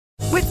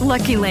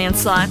Lucky Land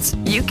Slots,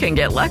 you can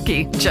get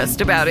lucky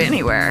just about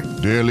anywhere.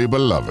 Dearly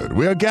beloved,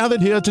 we are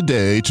gathered here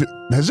today to...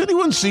 Has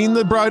anyone seen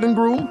the bride and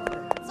groom?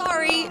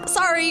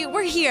 Sorry,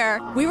 we're here.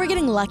 We were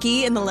getting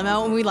lucky in the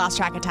limo and we lost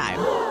track of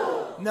time.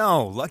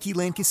 No, Lucky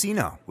Land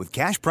Casino, with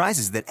cash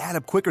prizes that add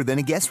up quicker than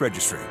a guest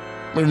registry.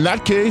 In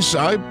that case,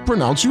 I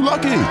pronounce you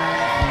lucky.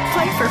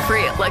 Play for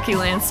free at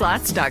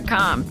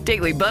LuckyLandSlots.com.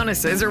 Daily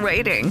bonuses are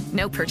waiting.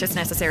 No purchase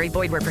necessary.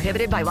 Void where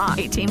prohibited by law.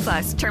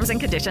 18+. Terms and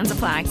conditions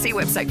apply. See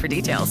website for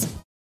details.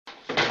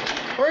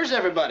 Where's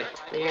everybody?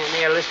 They're in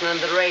there listening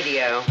to the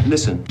radio.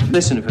 Listen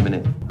for a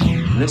minute.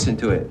 Listen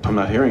to it. I'm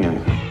not hearing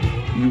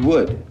anything. You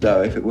would,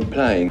 though, if it were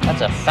playing.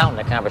 That's a fountain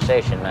of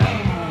conversation,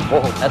 man.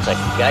 Whoa, that's a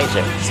geyser.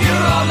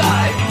 You're all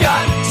I've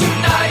got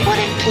tonight. What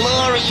a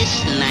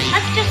glorious night.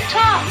 Let's just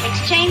talk,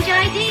 exchange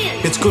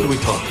ideas. It's good we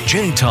talk.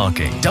 Jay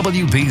Talking,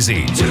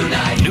 WBZ.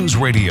 Tonight. News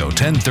Radio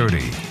 1030.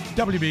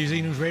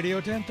 WBZ News Radio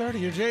 1030.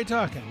 You're Jay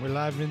Talking. We're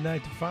live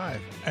midnight to 5.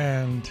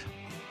 And,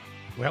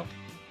 well,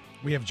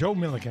 we have Joe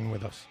Milliken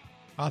with us,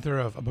 author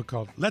of a book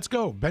called Let's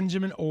Go,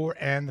 Benjamin Orr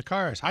and the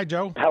Cars. Hi,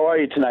 Joe. How are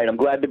you tonight? I'm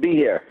glad to be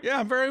here.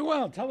 Yeah, I'm very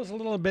well. Tell us a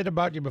little bit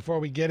about you before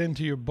we get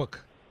into your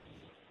book.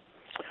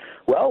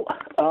 Well,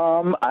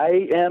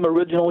 I am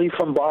originally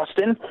from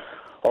Boston,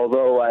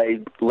 although I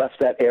left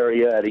that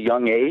area at a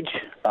young age,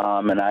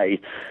 and I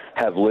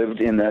have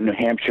lived in the New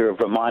Hampshire,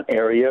 Vermont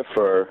area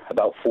for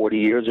about 40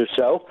 years or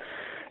so,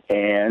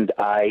 and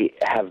I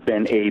have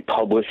been a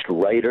published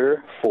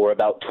writer for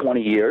about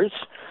 20 years.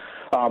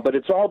 But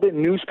it's all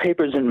been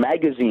newspapers and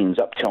magazines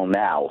up till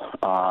now.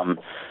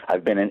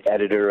 I've been an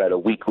editor at a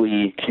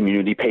weekly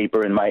community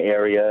paper in my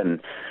area,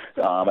 and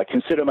I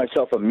consider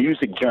myself a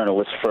music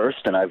journalist first,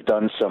 and I've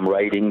done some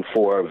writing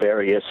for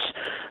various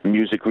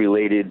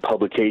music-related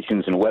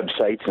publications and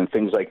websites and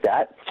things like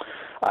that.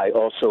 I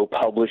also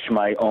publish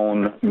my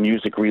own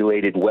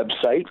music-related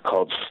website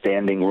called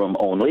Standing Room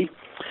Only.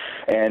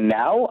 And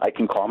now I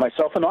can call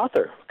myself an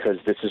author because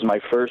this is my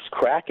first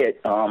crack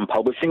at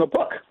publishing a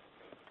book.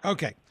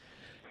 Okay.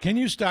 Can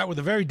you start with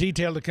a very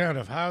detailed account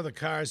of how the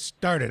Cars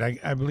started?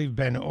 I believe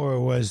Ben Orr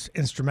was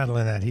instrumental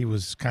in that. He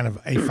was kind of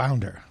a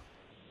founder.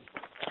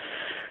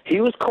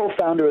 He was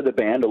co-founder of the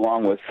band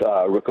along with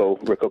Rico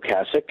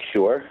Kasich,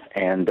 sure.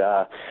 And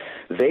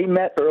they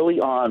met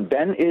early on.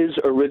 Ben is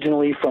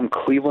originally from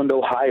Cleveland,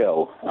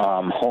 Ohio,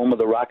 home of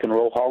the Rock and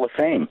Roll Hall of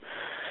Fame.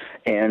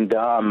 And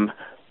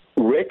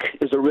Rick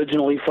is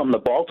originally from the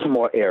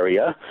Baltimore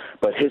area,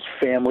 but his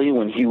family,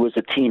 when he was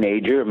a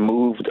teenager,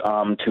 moved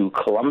to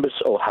Columbus,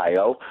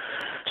 Ohio.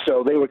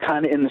 So they were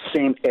kind of in the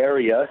same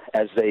area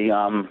as they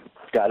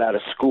got out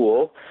of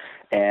school,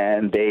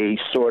 and they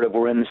sort of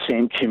were in the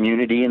same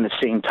community and the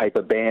same type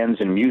of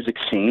bands and music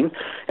scene,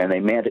 and they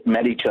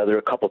met each other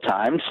a couple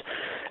times.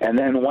 And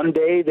then one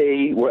day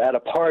they were at a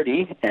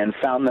party and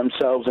found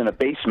themselves in a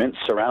basement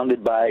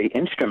surrounded by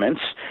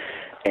instruments.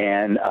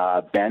 And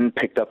Ben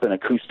picked up an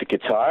acoustic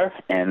guitar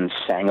and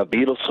sang a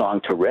Beatles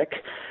song to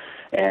Rick.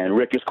 And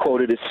Rick is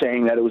quoted as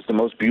saying that it was the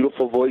most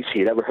beautiful voice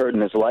he had ever heard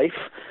in his life.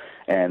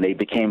 And they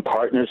became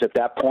partners at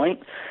that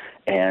point.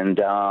 And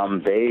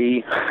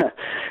they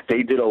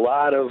did a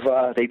lot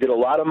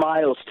of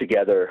miles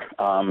together,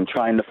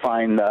 trying to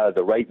find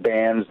the right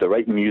bands, the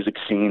right music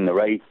scene, the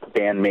right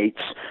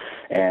bandmates.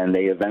 And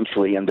they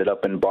eventually ended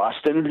up in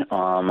Boston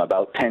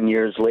about 10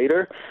 years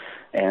later.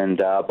 And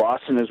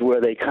Boston is where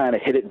they kind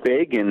of hit it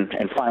big and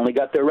finally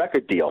got their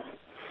record deal.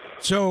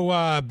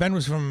 So Ben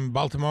was from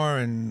Baltimore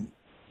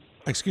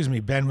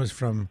Ben was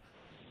from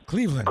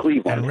Cleveland.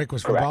 And Rick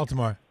was from correct.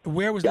 Baltimore.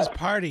 Where was this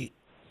party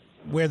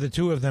where the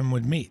two of them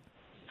would meet?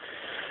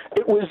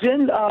 It was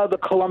in the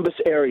Columbus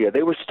area.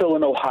 They were still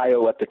in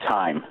Ohio at the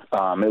time.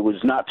 It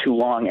was not too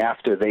long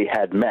after they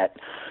had met.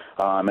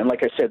 And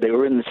like I said, they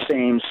were in the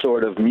same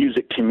sort of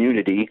music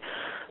community.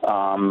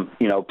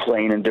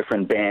 Playing in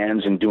different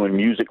bands and doing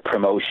music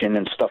promotion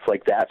and stuff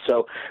like that.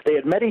 So they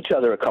had met each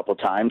other a couple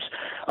times.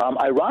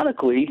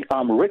 Ironically,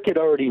 Rick had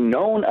already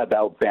known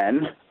about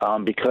Ben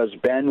because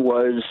Ben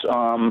was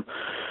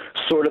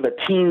sort of a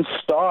teen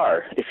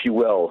star, if you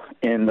will,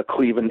 in the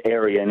Cleveland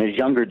area in his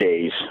younger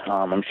days.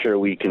 I'm sure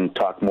we can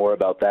talk more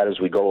about that as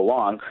we go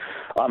along.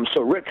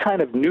 So Rick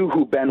kind of knew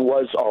who Ben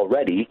was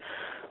already.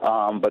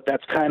 But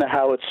that's kind of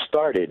how it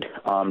started.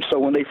 So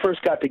when they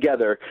first got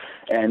together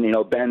and,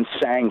 Ben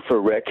sang for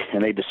Rick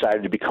and they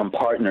decided to become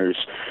partners,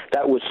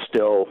 that was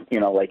still,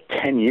 like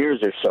 10 years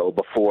or so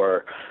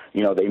before,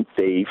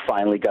 they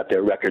finally got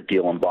their record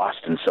deal in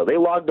Boston. So they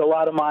logged a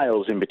lot of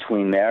miles in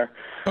between there.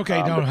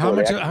 Okay, now how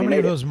many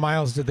of those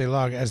miles did they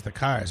log as the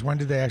Cars? When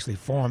did they actually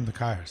form the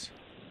Cars?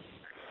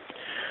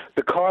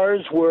 The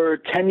Cars were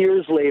 10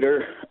 years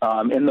later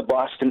in the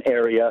Boston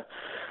area.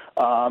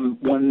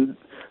 When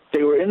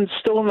they were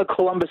still in the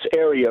Columbus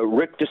area,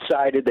 Rick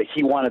decided that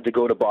he wanted to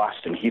go to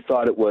Boston. He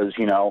thought it was,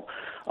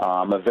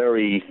 a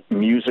very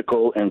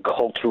musical and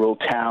cultural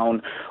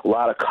town, a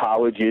lot of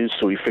colleges,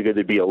 so he figured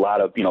there'd be a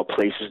lot of,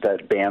 places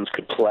that bands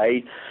could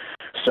play.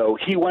 So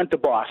he went to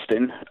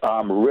Boston.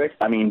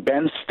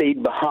 Ben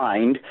stayed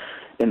behind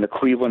in the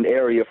Cleveland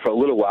area for a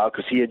little while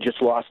because he had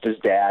just lost his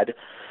dad.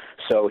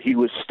 So he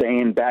was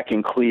staying back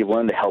in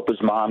Cleveland to help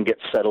his mom get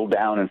settled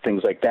down and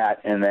things like that.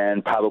 And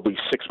then probably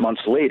 6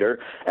 months later,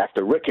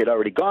 after Rick had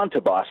already gone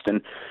to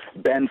Boston,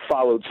 Ben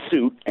followed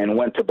suit and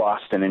went to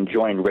Boston and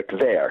joined Rick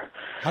there.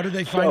 How did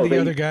they find the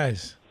other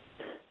guys?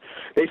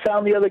 They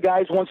found the other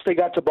guys once they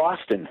got to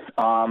Boston.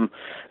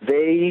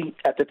 They,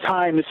 at the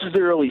time, this is the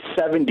early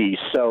 70s,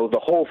 so the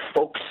whole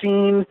folk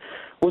scene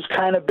was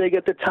kind of big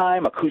at the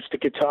time,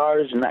 acoustic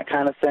guitars and that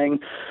kind of thing.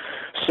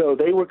 So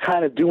they were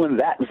kind of doing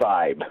that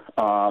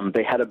vibe.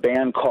 They had a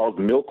band called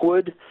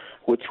Milkwood,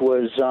 which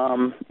was,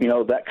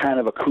 that kind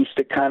of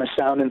acoustic kind of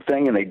sounding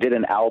thing, and they did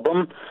an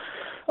album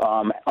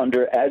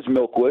as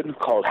Milkwood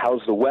called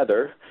How's the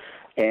Weather.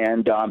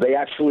 And they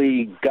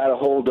actually got a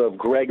hold of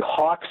Greg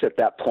Hawkes at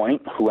that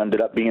point, who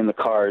ended up being the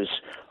Cars'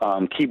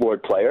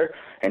 keyboard player,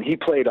 and he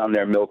played on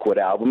their Milkwood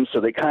album. So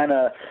they kind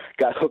of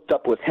got hooked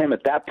up with him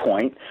at that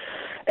point.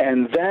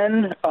 And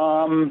then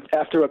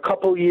after a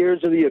couple years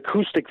of the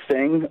acoustic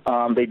thing,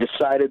 they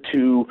decided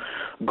to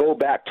go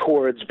back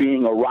towards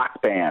being a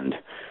rock band.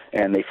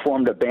 And they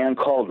formed a band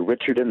called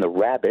Richard and the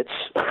Rabbits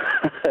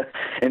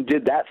and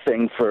did that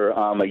thing for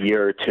a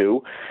year or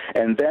two.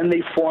 And then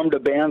they formed a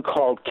band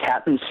called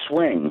Captain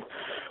Swing,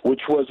 which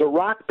was a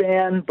rock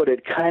band, but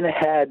it kind of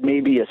had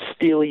maybe a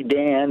Steely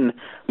Dan,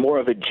 more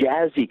of a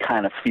jazzy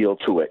kind of feel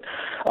to it.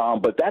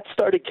 But that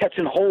started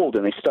catching hold,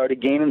 and they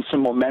started gaining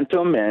some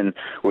momentum, and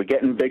we're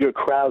getting bigger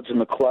crowds in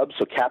the club,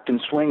 so Captain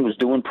Swing was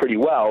doing pretty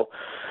well.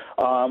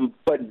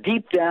 But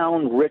deep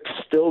down, Rick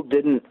still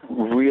didn't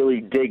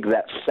really dig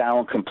that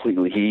sound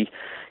completely.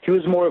 He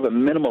was more of a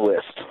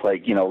minimalist,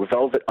 like,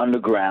 Velvet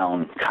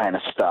Underground kind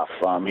of stuff.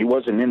 He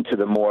wasn't into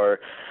the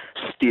more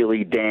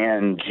Steely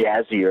Dan,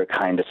 jazzier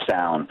kind of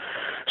sound.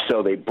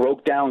 So they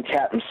broke down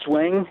Captain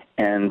Swing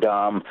and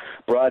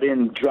brought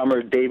in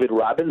drummer David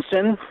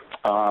Robinson,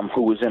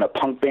 who was in a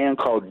punk band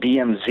called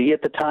DMZ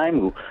at the time,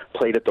 who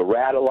played at the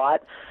Rat a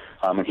lot.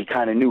 And he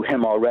kind of knew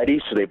him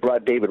already, so they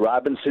brought David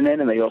Robinson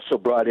in, and they also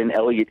brought in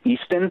Elliot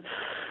Easton,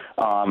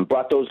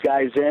 brought those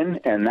guys in,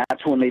 and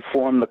that's when they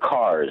formed the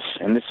Cars.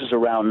 And this is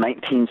around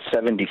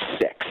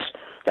 1976.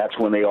 That's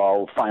when they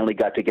all finally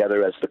got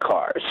together as the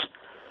Cars.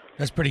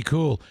 That's pretty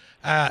cool.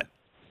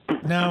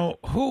 Now,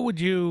 who would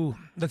you,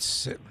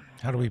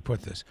 how do we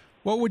put this?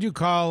 What would you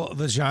call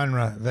the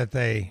genre that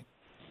they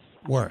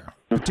were,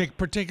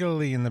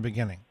 particularly in the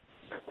beginning?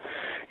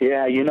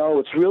 Yeah,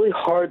 it's really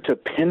hard to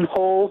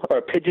pinhole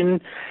or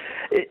pigeon.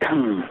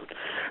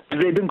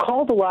 They've been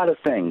called a lot of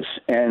things,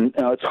 and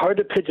it's hard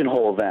to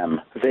pigeonhole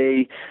them.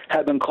 They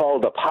have been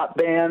called a pop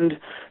band.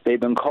 They've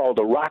been called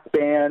a rock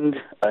band,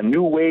 a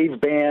new wave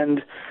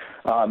band,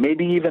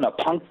 maybe even a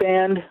punk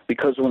band,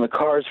 because when the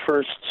Cars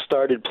first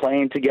started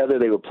playing together,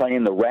 they were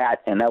playing the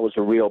Rat, and that was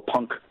a real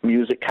punk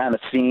music kind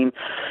of scene.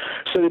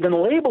 So they've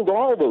been labeled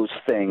all those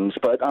things,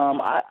 but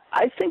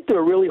I think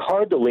they're really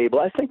hard to label.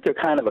 I think they're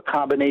kind of a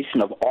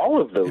combination of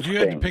all of those things. If you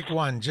had to pick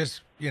one,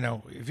 if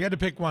you had to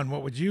pick one,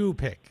 what would you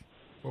pick?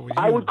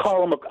 I would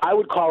call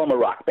them a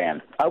rock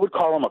band. I would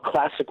call them a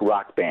classic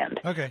rock band.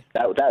 Okay.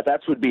 That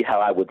would be how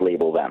I would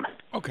label them.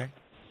 Okay.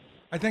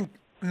 I think,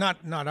 not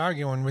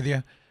arguing with you,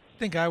 I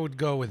think I would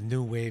go with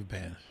new wave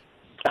band.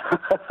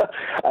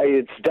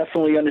 It's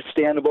definitely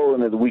understandable,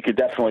 and we could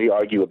definitely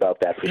argue about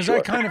that for sure.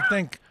 Because I kind of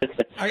think,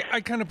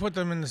 I kind of put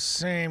them in the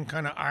same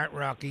kind of art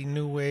rocky,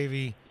 new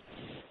wavy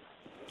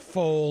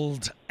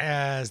fold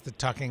as the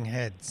Talking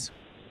Heads.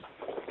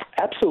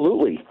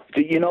 Absolutely.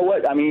 You know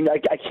what? I mean,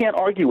 I can't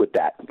argue with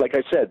that. Like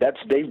I said,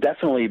 they've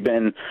definitely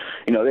been,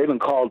 they've been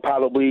called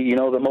probably,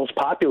 the most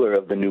popular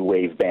of the new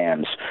wave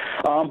bands.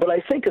 But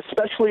I think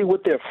especially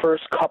with their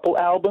first couple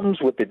albums,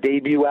 with the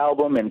debut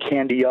album and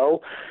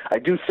Candy-O, I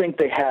do think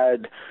they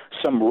had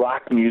some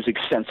rock music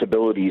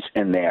sensibilities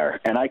in there.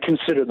 And I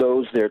consider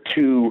those their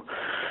two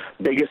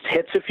biggest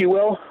hits, if you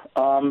will.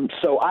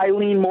 So I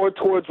lean more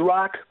towards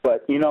rock,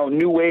 but,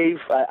 new wave,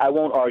 I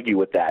won't argue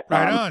with that.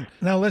 Right on.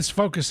 Now let's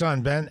focus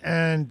on Ben.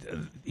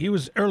 And he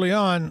was early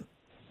on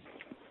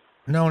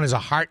known as a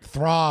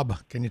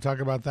heartthrob. Can you talk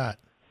about that?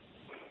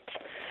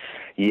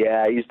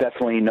 Yeah, he's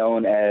definitely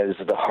known as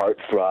the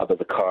heartthrob of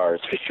the Cars,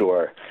 for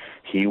sure.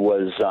 He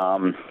was...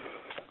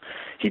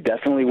 He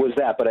definitely was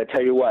that, but I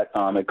tell you what,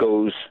 it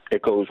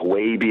goes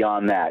way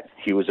beyond that.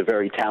 He was a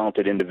very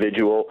talented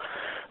individual,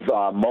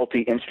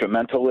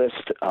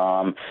 multi-instrumentalist,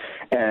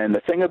 and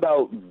the thing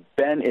about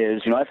Ben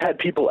is, I've had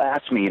people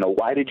ask me,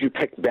 why did you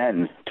pick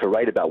Ben to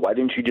write about? Why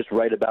didn't you just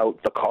write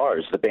about the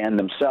Cars, the band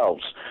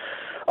themselves?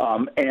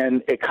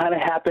 And it kind of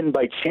happened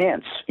by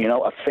chance.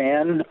 A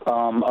fan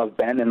of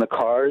Ben and the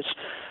Cars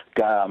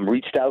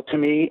reached out to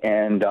me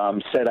and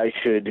said I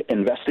should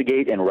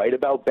investigate and write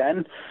about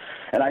Ben.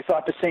 And I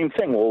thought the same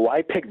thing. Well,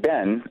 why pick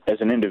Ben as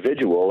an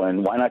individual,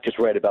 and why not just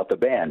write about the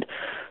band?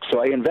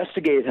 So I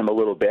investigated him a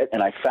little bit,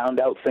 and I found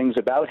out things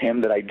about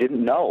him that I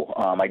didn't know.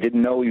 I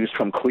didn't know he was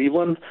from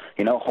Cleveland,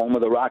 home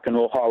of the Rock and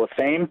Roll Hall of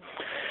Fame.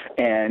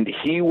 And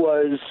he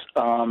was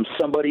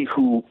somebody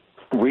who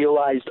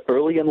realized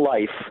early in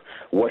life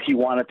what he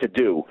wanted to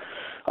do.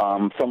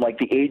 From like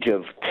the age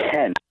of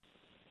 10,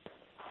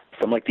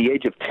 from like the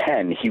age of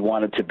 10, he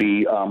wanted to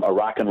be a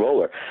rock and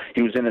roller.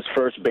 He was in his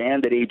first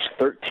band at age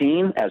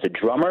 13 as a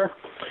drummer.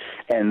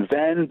 And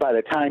then by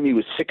the time he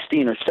was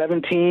 16 or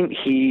 17,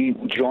 he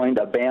joined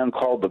a band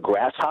called the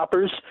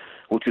Grasshoppers,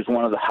 which was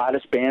one of the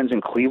hottest bands in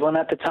Cleveland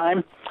at the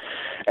time.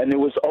 And there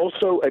was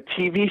also a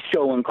TV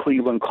show in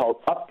Cleveland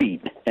called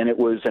Upbeat, and it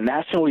was a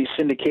nationally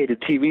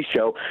syndicated TV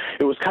show.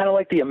 It was kind of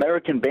like the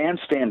American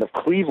Bandstand of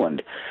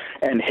Cleveland.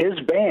 And his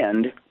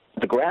band,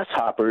 the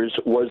Grasshoppers,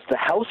 was the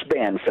house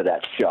band for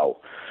that show.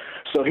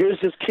 So here's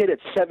this kid at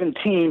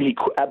 17.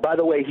 By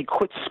the way, he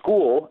quit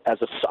school as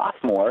a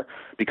sophomore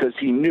because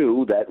he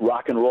knew that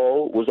rock and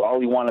roll was all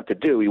he wanted to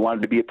do. He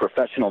wanted to be a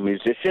professional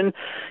musician.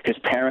 His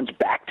parents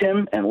backed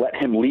him and let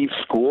him leave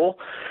school.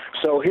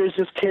 So here's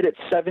this kid at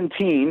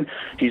 17.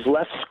 He's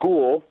left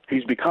school.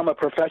 He's become a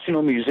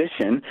professional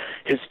musician.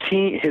 His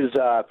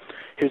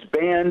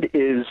band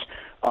is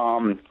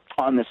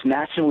on this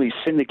nationally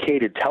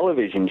syndicated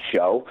television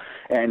show,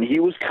 and he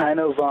was kind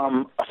of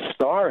a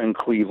star in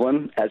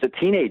Cleveland as a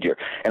teenager.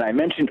 And I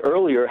mentioned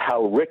earlier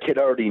how Rick had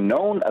already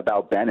known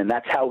about Ben, and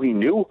that's how he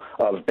knew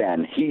of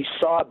Ben. He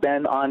saw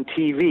Ben on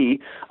TV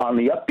on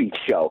the Upbeat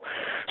show.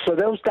 So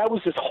that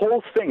was this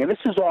whole thing, and this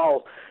is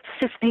all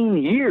 15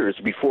 years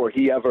before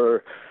he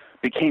ever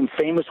became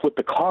famous with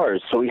the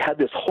Cars. So he had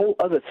this whole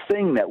other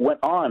thing that went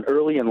on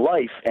early in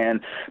life, and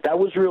that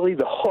was really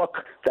the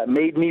hook that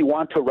made me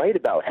want to write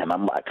about him.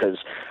 Because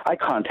I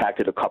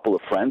contacted a couple of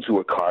friends who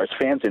were Cars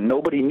fans, and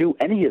nobody knew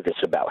any of this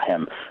about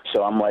him.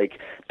 So I'm like,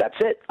 that's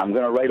it. I'm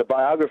going to write a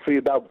biography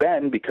about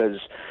Ben because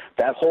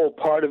that whole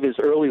part of his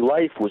early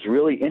life was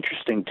really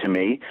interesting to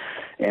me,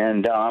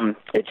 and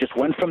it just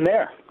went from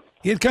there.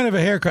 He had kind of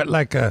a haircut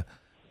like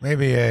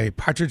maybe a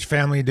Partridge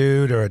Family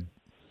dude or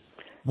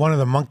one of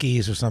the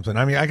Monkees or something.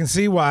 I mean, I can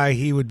see why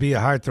he would be a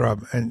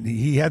heartthrob, and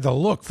he had the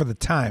look for the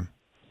time.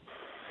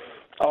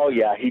 Oh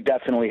yeah, he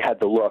definitely had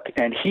the look,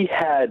 and he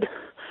had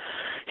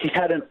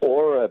an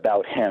aura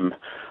about him.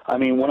 I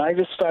mean, when I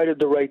just started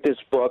to write this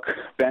book,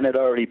 Ben had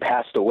already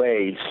passed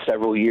away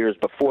several years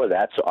before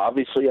that, so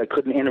obviously I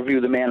couldn't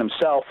interview the man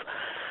himself.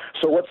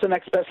 So what's the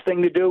next best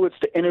thing to do? It's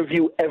to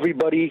interview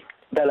everybody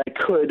that I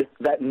could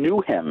that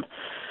knew him.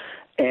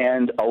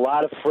 And a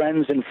lot of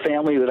friends and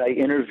family that I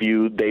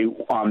interviewed, there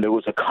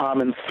was a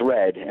common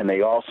thread, and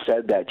they all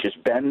said that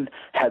just Ben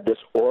had this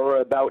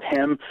aura about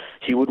him.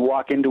 He would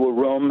walk into a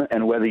room,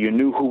 and whether you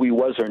knew who he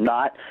was or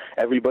not,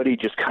 everybody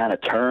just kind of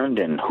turned,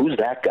 and who's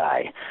that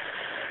guy?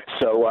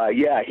 So,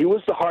 yeah, he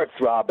was the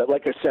heartthrob, but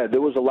like I said,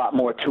 there was a lot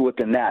more to it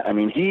than that. I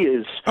mean, he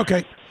is...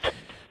 Okay.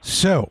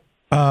 So,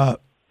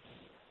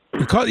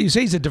 you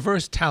say he's a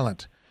diverse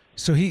talent.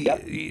 So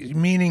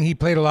meaning he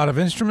played a lot of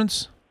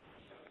instruments?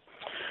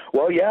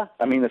 Well, yeah.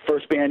 I mean, the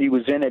first band he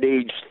was in at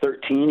age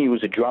 13, he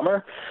was a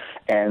drummer.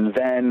 And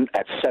then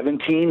at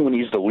 17, when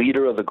he's the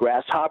leader of the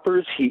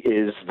Grasshoppers, he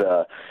is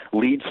the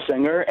lead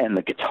singer and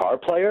the guitar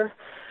player.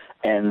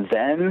 And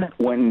then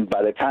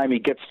by the time he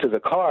gets to the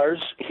Cars,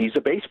 he's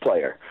a bass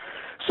player.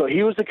 So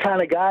he was the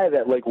kind of guy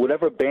that, like,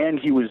 whatever band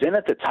he was in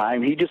at the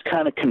time, he just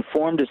kind of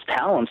conformed his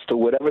talents to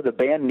whatever the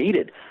band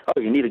needed.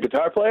 Oh, you need a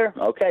guitar player?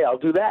 Okay, I'll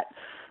do that.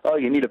 Oh,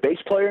 you need a bass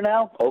player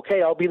now?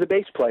 Okay, I'll be the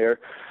bass player.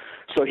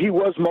 So he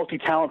was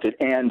multi-talented,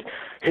 and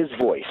his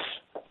voice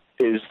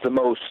is the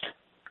most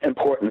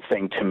important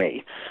thing to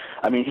me.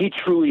 I mean, he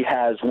truly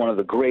has one of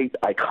the great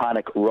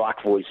iconic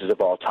rock voices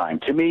of all time.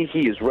 To me,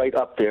 he is right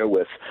up there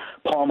with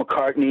Paul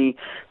McCartney,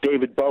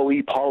 David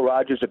Bowie, Paul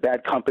Rogers of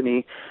Bad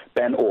Company,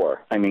 Ben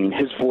Orr. I mean,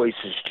 his voice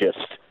is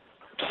just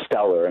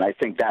stellar, and I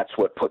think that's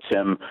what puts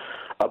him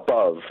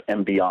above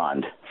and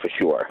beyond for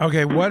sure.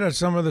 Okay, what are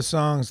some of the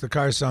songs, the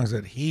Cars songs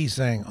that he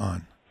sang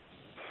on?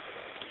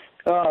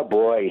 Oh,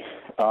 boy.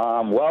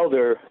 Well,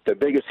 their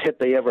biggest hit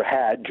they ever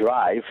had,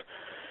 Drive.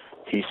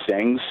 He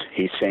sings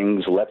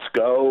Let's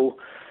Go,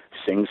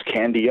 sings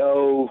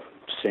Candy-O,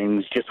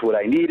 sings Just What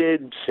I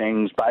Needed,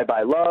 sings Bye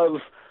Bye Love,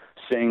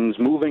 sings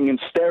Moving in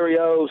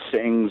Stereo,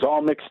 sings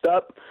All Mixed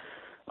Up.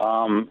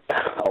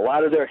 A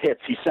lot of their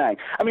hits he sang.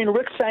 I mean,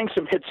 Rick sang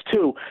some hits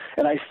too,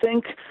 and I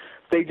think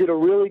they did a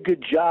really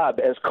good job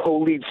as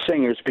co-lead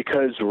singers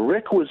because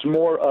Rick was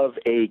more of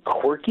a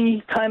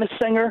quirky kind of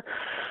singer.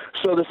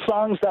 So the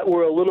songs that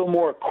were a little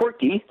more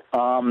quirky,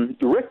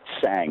 Rick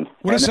sang.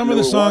 What are some of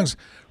the songs?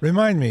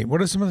 Remind me.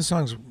 What are some of the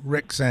songs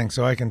Rick sang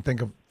so I can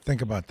think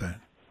about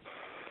that?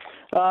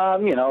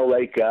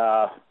 Like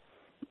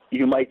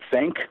You Might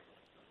Think.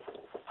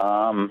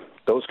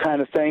 Those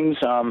kind of things.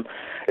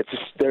 It's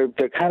just,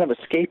 they're kind of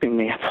escaping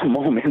me at the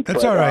moment.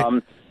 That's all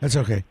right. That's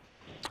okay.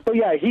 But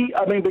yeah, he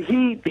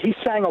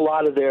sang a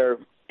lot of their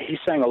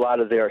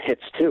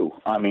hits too.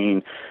 I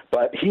mean,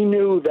 but he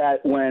knew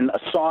that when a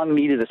song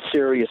needed a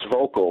serious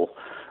vocal,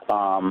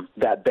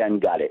 that Ben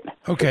got it.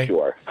 Okay.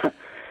 For sure.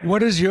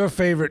 What is your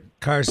favorite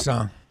Cars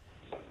song?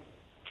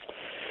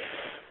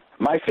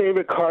 My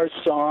favorite Cars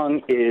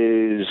song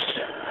is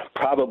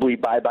probably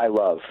Bye Bye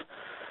Love.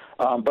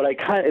 But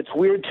it's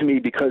weird to me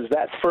because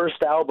that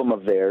first album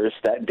of theirs,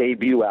 that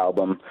debut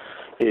album,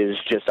 is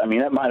just, I mean,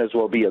 that might as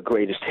well be a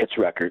greatest hits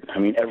record. I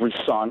mean, every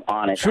song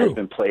on it has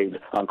been played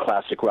on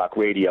classic rock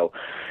radio.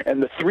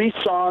 And the 3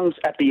 songs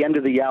at the end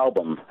of the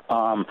album,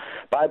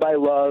 Bye Bye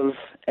Love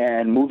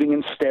and Moving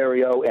in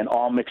Stereo and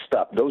All Mixed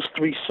Up, those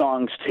 3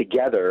 songs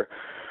together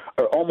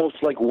are almost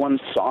like one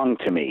song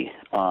to me.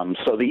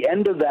 So the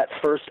end of that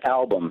first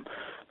album,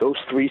 those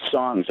 3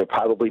 songs are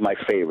probably my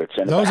favorites.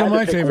 And those are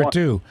my favorite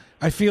too.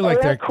 I feel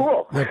like they're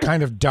cool. They're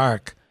kind of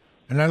dark,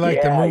 and I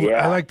like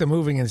I like the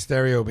Moving in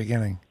Stereo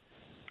beginning.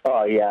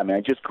 Oh yeah,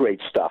 man, just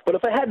great stuff. But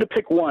if I had to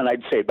pick one,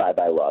 I'd say Bye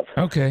Bye Love.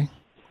 Okay.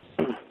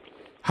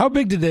 How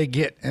big did they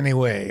get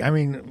anyway? I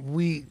mean,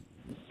 we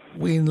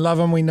love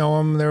them, we know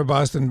them. They're a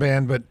Boston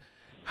band, but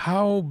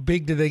how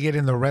big did they get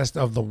in the rest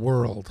of the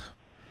world?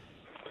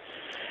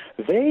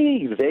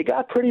 They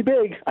got pretty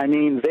big. I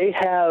mean,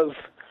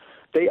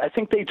 I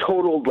think they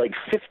totaled like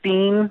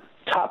 15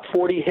 top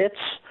 40 hits,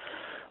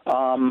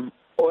 and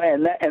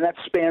that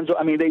spans.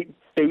 I mean, they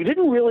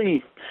didn't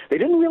really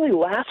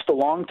last a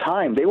long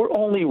time. They were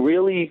only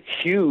really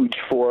huge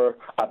for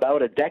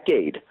about a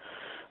decade.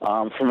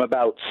 From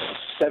about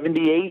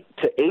 78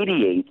 to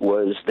 88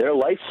 was their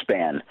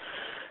lifespan.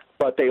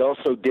 But they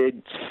also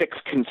did 6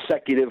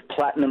 consecutive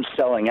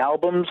platinum-selling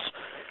albums.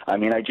 I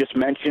mean, I just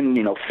mentioned,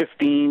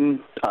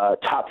 15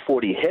 top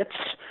 40 hits.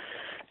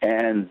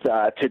 And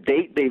to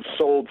date, they've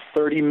sold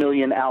 30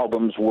 million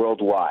albums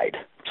worldwide.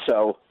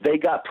 So they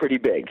got pretty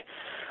big.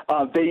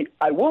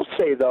 I will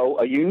say, though,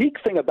 a unique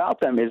thing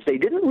about them is they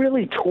didn't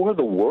really tour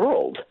the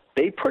world.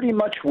 They pretty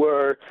much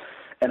were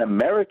an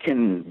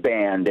American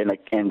band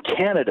in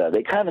Canada.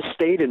 They kind of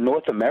stayed in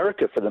North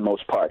America for the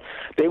most part.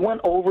 They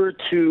went over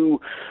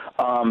to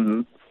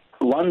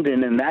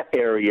London in that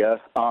area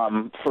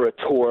for a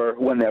tour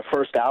when their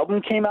first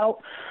album came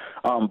out.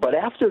 But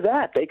after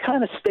that, they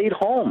kind of stayed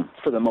home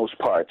for the most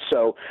part.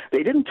 So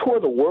they didn't tour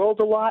the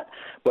world a lot,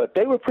 but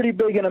they were pretty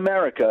big in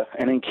America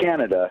and in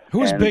Canada.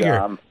 Who's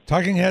bigger,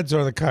 Talking Heads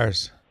or the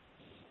Cars?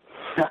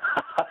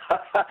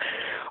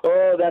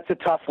 Oh, that's a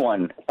tough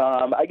one.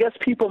 I guess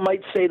people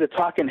might say the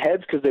Talking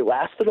Heads because they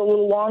lasted a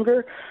little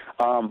longer,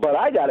 but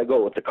I got to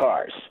go with the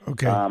Cars.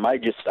 Okay. I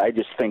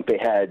just think they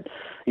had,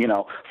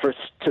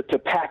 to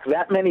pack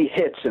that many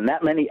hits and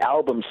that many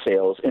album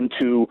sales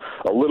into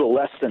a little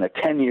less than a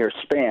 10-year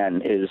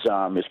span is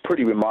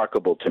pretty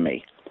remarkable to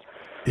me.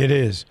 It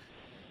is.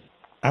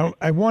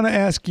 I want to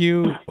ask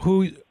you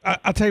who.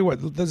 I'll tell you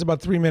what. There's about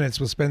 3 minutes.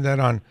 We'll spend that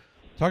on.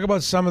 Talk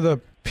about some of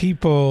the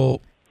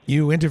people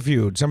you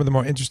interviewed. Some of the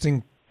more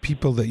interesting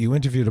people that you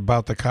interviewed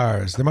about the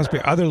Cars. There must be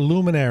other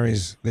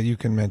luminaries that you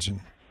can mention.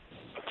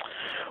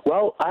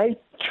 Well, I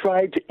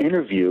tried to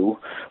interview,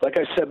 like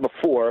I said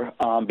before,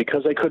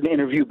 because I couldn't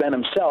interview Ben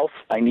himself,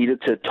 I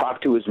needed to talk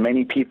to as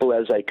many people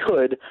as I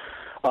could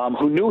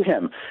who knew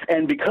him.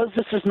 And because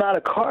this is not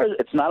a Cars,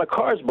 it's not a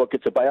Cars book,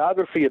 it's a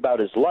biography about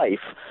his life,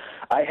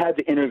 I had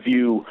to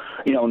interview,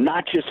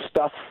 not just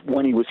stuff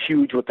when he was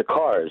huge with the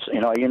Cars.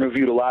 I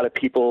interviewed a lot of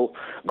people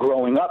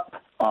growing up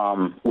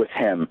with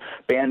him,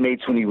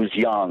 bandmates when he was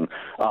young.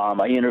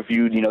 I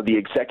interviewed, the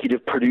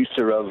executive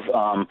producer of,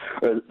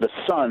 or the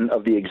son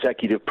of the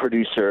executive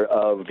producer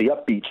of the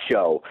Upbeat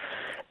show.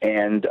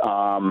 And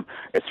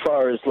as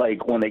far as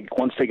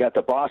once they got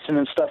to Boston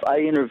and stuff, I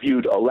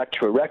interviewed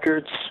Elektra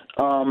Records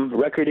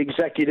record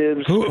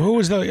executives. Who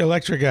was the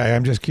Elektra guy?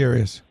 I'm just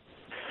curious.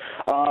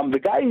 The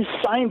guy who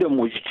signed him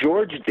was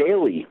George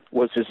Daly,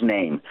 was his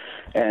name,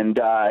 and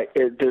I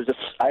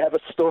have a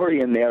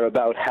story in there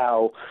about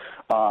how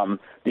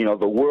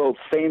the world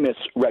famous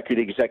record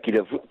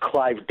executive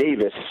Clive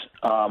Davis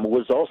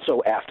was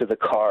also after the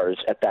Cars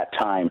at that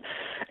time,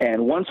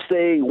 and once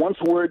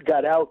word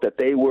got out that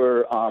they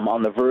were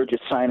on the verge of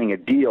signing a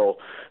deal,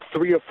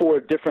 3 or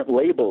 4 different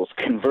labels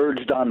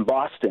converged on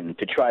Boston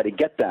to try to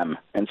get them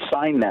and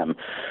sign them.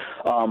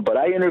 But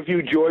I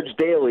interviewed George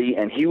Daly,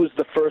 and he was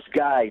the first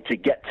guy to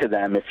get to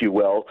them, if you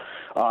will.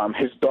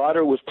 His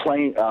daughter was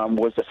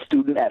a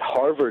student at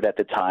Harvard at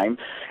the time,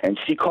 and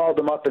she called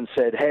him up and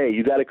said, "Hey,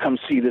 you got to come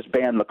see this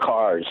band, the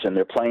Cars, and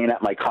they're playing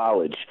at my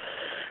college."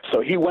 So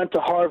he went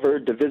to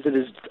Harvard to visit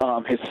his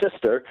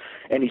sister,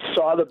 and he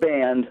saw the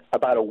band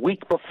about a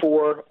week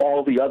before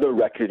all the other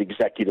record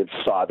executives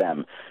saw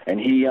them. And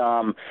he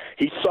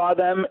saw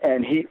them,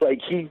 and he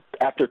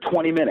after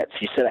 20 minutes,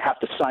 he said, "I have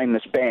to sign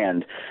this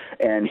band."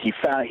 And he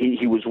found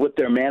he was with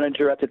their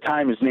manager at the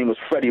time. His name was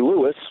Freddie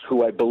Lewis,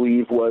 who I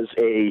believe was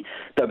a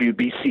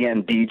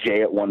WBCN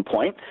DJ at one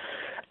point.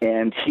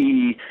 And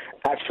he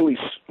actually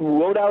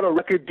wrote out a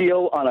record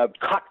deal on a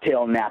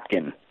cocktail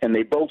napkin, and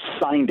they both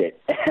signed it,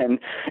 and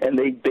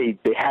they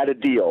had a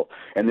deal.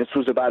 And this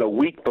was about a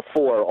week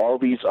before all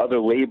these other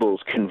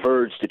labels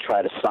converged to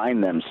try to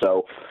sign them.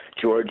 So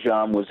George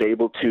was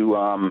able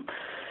to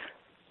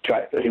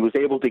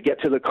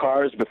get to the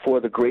Cars before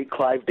the great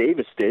Clive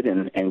Davis did,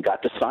 and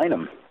got to sign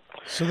them.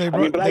 So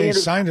they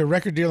signed a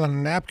record deal on a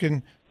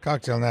napkin,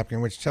 cocktail napkin,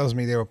 which tells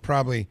me they were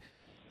probably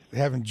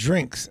having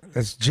drinks.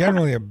 That's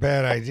generally a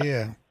bad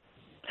idea.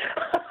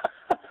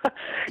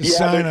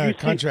 Sign a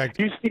contract.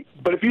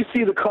 But if you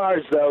see the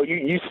Cars, though,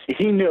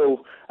 he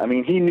knew. I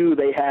mean, he knew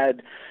they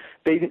had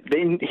He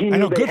knew I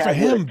know, they good had for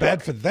him, Rick.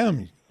 bad for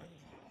them.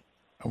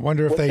 I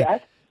wonder if What's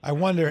that? I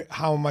wonder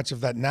how much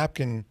of that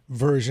napkin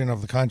version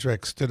of the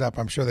contract stood up.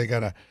 I'm sure they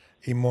got a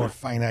more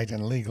finite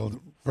and legal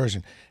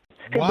version.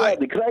 Hey,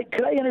 Bradley,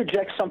 could I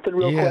interject something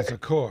real quick? Yes, of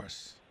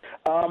course.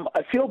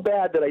 I feel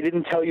bad that I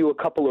didn't tell you a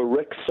couple of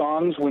Rick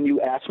songs when you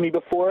asked me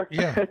before.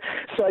 Yeah.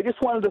 So I just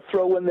wanted to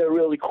throw in there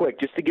really quick,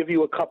 just to give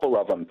you a couple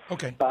of them.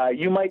 Okay.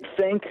 You Might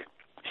Think,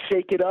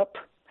 Shake It Up,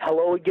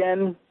 Hello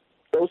Again,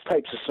 those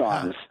types of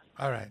songs.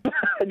 All right.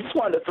 I just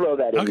wanted to throw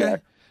that in Okay.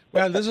 there.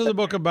 Well, this is a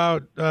book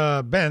about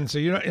Ben, so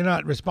you're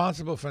not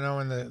responsible for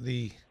knowing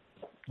the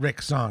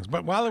Rick songs.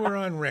 But while we're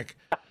on Rick,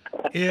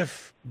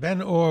 if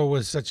Ben Orr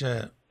was such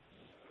a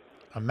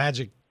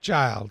magic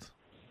child,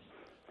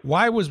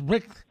 why was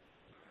Rick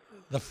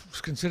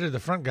considered the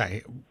front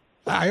guy?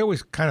 I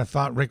always kind of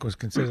thought Rick was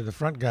considered the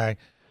front guy,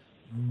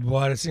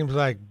 but it seems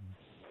like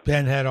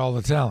Ben had all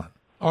the talent,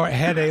 or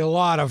had a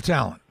lot of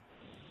talent.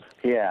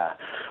 Yeah.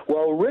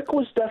 Well, Rick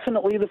was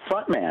definitely the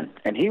front man,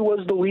 and he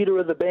was the leader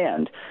of the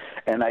band.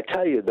 And I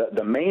tell you,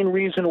 the main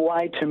reason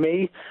why to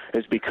me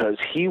is because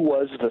he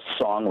was the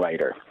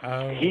songwriter.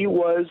 Oh. He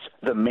was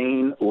the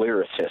main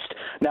lyricist.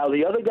 Now,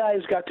 the other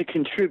guys got to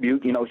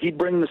contribute. You know, he'd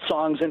bring the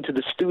songs into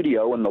the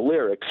studio and the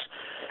lyrics.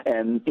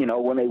 And, you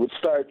know, when they would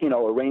start, you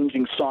know,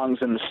 arranging songs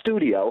in the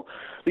studio,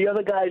 the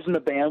other guys in the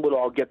band would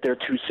all get their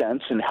 2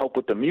 cents and help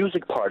with the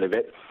music part of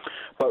it.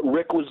 But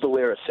Rick was the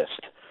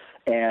lyricist.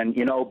 And,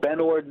 you know, Ben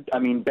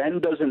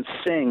doesn't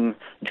sing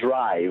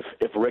Drive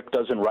if Rick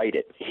doesn't write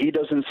it. He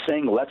doesn't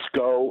sing Let's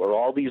Go or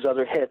all these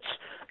other hits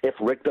if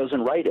Rick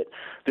doesn't write it.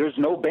 There's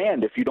no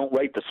band if you don't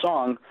write the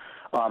song.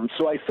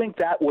 So I think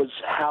that was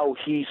how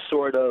he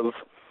sort of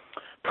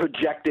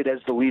projected as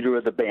the leader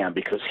of the band,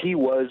 because he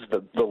was the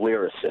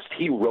lyricist.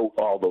 He wrote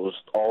all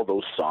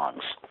those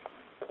songs.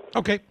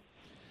 Okay.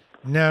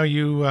 Now,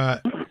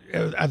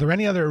 are there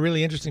any other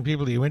really interesting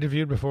people that you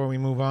interviewed before we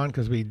move on?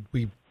 Because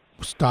we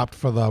stopped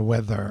for the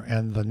weather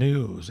and the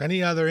news.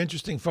 Any other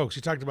interesting folks?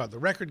 You talked about the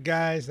record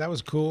guys. That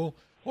was cool.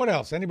 What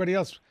else? Anybody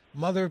else?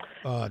 Mother,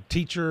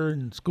 teacher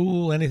in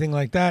school, anything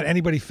like that?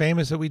 Anybody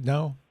famous that we'd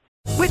know?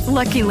 With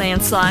Lucky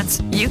Land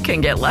Slots, you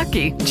can get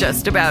lucky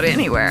just about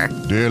anywhere.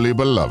 Dearly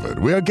beloved,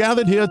 we are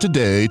gathered here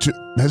today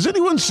to... Has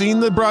anyone seen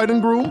the bride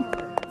and groom?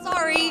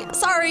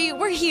 Sorry,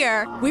 we're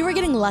here. We were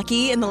getting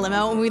lucky in the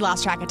limo and we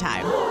lost track of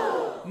time.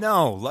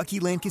 No, Lucky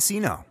Land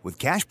Casino, with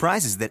cash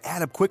prizes that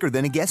add up quicker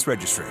than a guest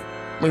registry.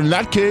 In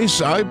that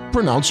case, I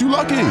pronounce you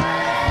lucky.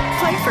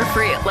 Play for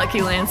free at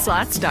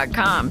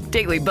LuckyLandSlots.com.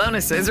 Daily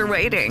bonuses are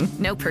waiting.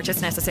 No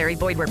purchase necessary.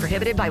 Void where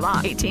prohibited by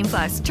law.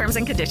 18+. Terms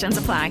and conditions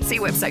apply. See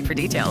website for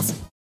details.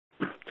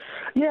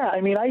 Yeah, I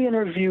mean, I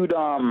interviewed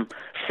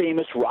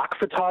famous rock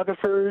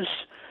photographers.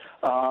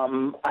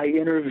 I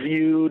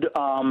interviewed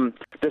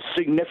the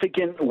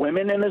significant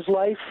women in his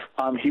life.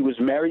 He was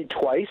married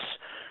twice.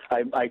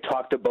 I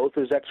talked to both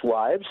his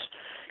ex-wives.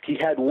 He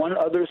had one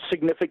other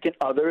significant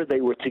other.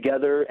 They were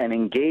together and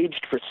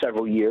engaged for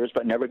several years,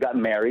 but never got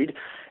married.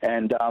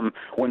 And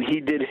when he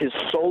did his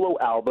solo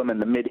album in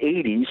the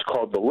mid-'80s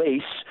called The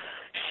Lace,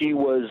 she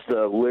was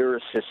the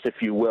lyricist,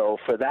 if you will,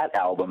 for that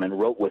album and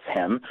wrote with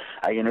him.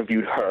 I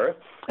interviewed her,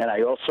 and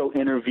I also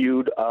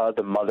interviewed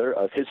the mother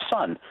of his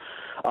son,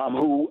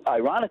 who,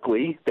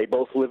 ironically, they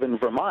both live in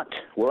Vermont,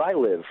 where I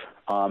live.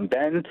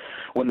 Ben,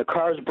 when the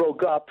Cars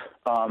broke up,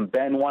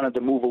 Ben wanted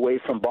to move away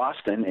from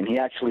Boston, and he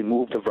actually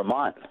moved to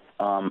Vermont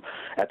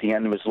at the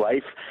end of his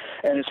life.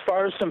 And as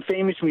far as some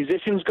famous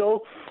musicians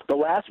go, the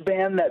last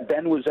band that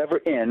Ben was ever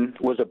in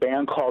was a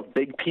band called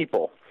Big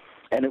People,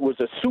 and it was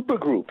a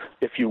supergroup,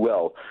 if you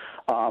will.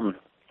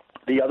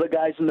 The other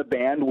guys in the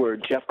band were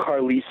Jeff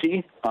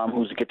Carlisi,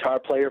 who's a guitar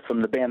player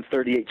from the band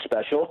 38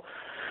 Special.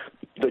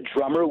 The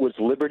drummer was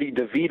Liberty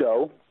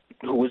DeVito,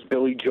 who was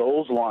Billy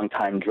Joel's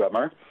longtime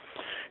drummer.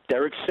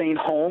 Derek St.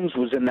 Holmes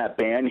was in that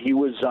band. He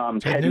was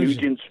Ted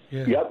Nugent's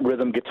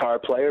rhythm guitar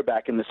player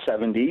back in the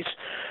 70s.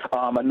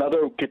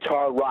 Another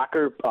guitar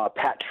rocker,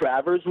 Pat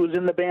Travers, was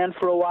in the band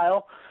for a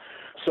while.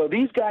 So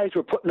these guys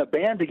were putting a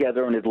band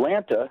together in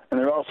Atlanta, and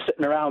they're all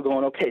sitting around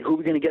going, okay, who are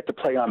we going to get to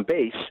play on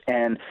bass?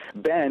 And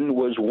Ben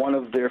was one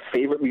of their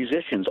favorite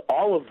musicians.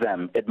 All of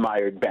them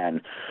admired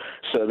Ben.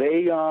 So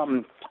they,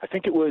 I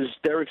think it was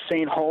Derek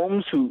St.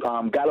 Holmes who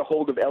got a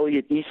hold of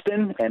Elliot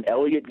Easton, and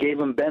Elliot gave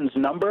him Ben's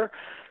number,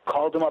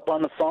 called him up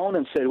on the phone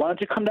and said, why don't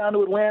you come down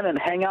to Atlanta and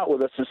hang out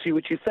with us and see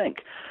what you think?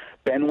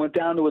 Ben went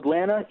down to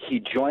Atlanta. He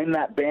joined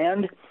that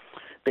band.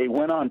 They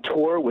went on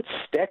tour with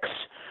Styx.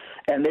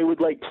 And they would,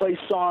 play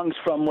songs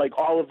from,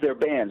 all of their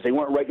bands. They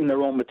weren't writing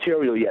their own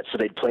material yet, so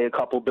they'd play a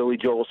couple Billy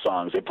Joel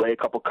songs. They'd play a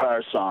couple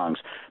Cars songs,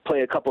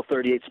 play a couple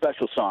 38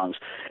 Special songs.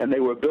 And they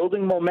were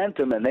building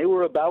momentum, and they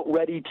were about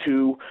ready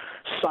to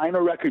sign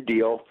a record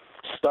deal,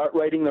 start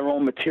writing their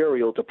own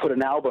material to put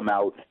an album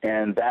out,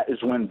 and that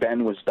is when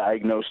Ben was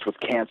diagnosed with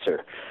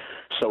cancer.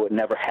 So it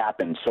never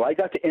happened. So I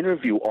got to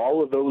interview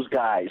all of those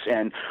guys,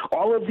 and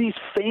all of these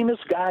famous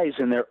guys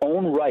in their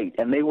own right,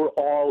 and they were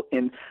all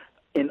in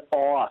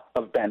awe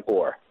of Ben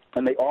Orr.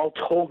 and they all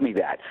told me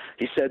that.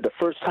 He said the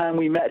first time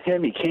we met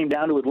him, he came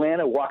down to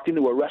Atlanta, walked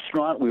into a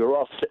restaurant, we were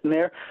all sitting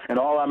there, and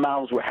all our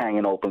mouths were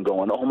hanging open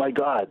going, oh, my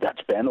God,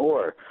 that's Ben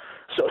Orr.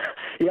 So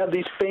you have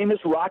these famous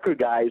rocker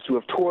guys who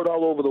have toured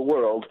all over the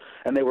world,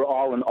 and they were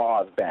all in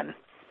awe of Ben.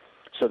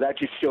 So that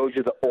just shows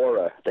you the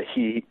aura that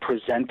he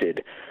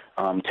presented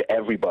to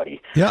everybody.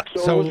 Yeah.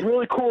 So it was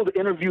really cool to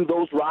interview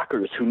those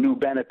rockers who knew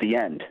Ben at the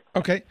end.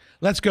 Okay,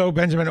 let's go.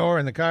 Benjamin Orr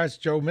in the Cars.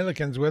 Joe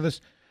Milliken's with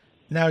us.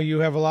 Now you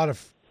have a lot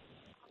of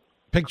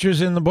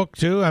pictures in the book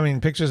too. I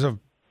mean, pictures of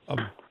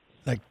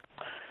like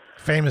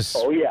famous.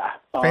 Oh yeah,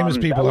 famous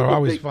people are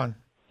always fun.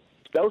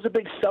 That was a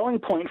big selling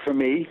point for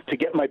me to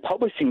get my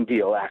publishing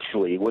deal.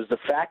 Actually, was the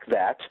fact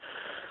that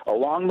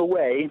along the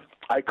way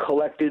I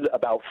collected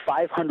about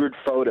 500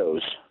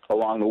 photos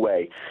along the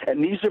way.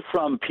 And these are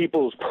from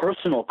people's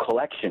personal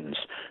collections.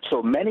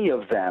 So many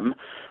of them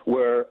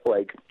were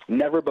like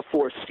never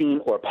before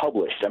seen or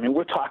published. I mean,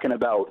 we're talking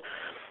about,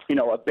 you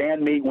know, a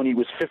bandmate when he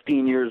was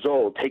 15 years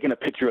old taking a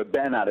picture of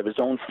Ben out of his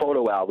own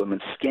photo album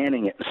and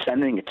scanning it and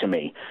sending it to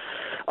me.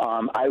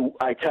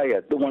 I tell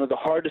you, one of the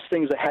hardest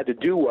things I had to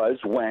do was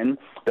when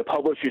the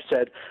publisher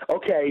said,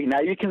 okay,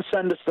 now you can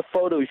send us the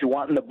photos you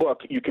want in the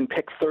book. You can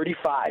pick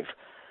 35.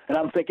 And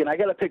I'm thinking, I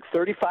got to pick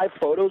 35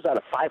 photos out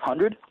of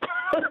 500?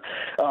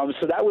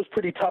 So that was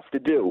pretty tough to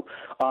do.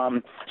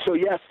 So,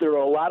 yes, there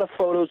are a lot of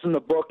photos in the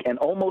book, and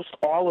almost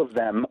all of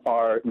them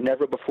are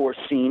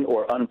never-before-seen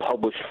or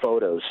unpublished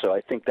photos. So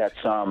I think that's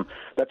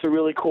a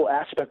really cool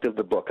aspect of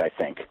the book, I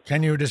think.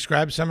 Can you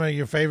describe some of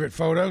your favorite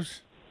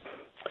photos?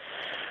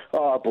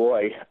 Oh,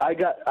 boy.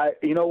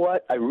 You know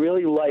what? I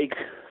really like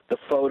the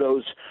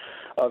photos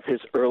of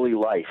his early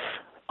life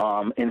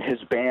in his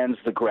bands,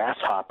 the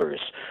Grasshoppers.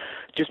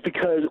 Just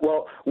because,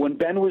 well, when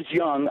Ben was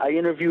young, I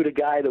interviewed a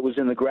guy that was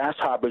in the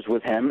Grasshoppers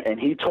with him, and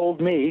he told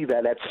me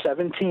that at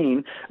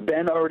 17,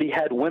 Ben already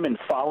had women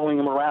following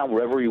him around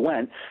wherever he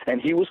went,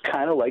 and he was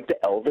kind of like the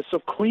Elvis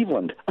of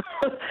Cleveland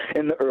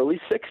in the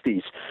early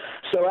 60s.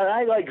 So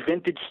I like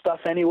vintage stuff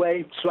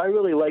anyway, so I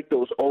really like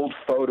those old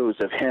photos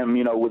of him,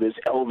 you know, with his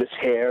Elvis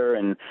hair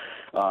and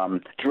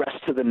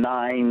dressed to the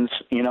nines.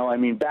 You know, I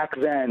mean, back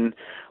then,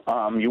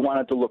 you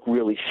wanted to look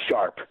really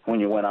sharp when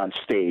you went on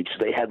stage.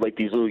 They had like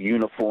these little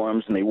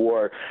uniforms, and they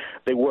wore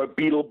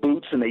Beatle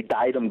boots, and they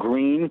dyed them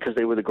green because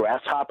they were the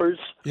Grasshoppers.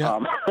 Yeah.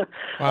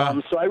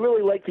 Wow. So I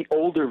really like the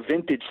older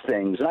vintage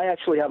things, and I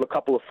actually have a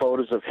couple of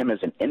photos of him as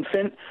an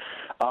infant.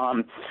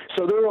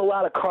 So there were a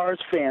lot of Cars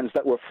fans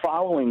that were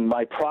following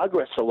my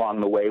progress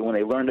along the way when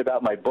they learned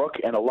about my book,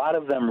 and a lot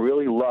of them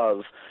really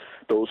love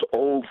those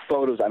old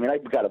photos. I mean,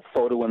 I've got a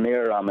photo in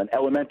there, an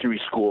elementary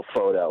school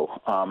photo.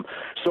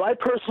 So I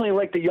personally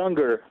like the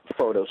younger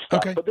photo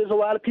stuff. Okay. But there's a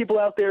lot of people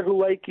out there who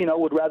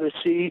would rather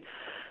see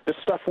the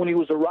stuff when he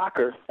was a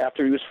rocker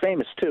after he was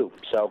famous too.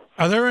 So,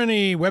 are there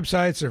any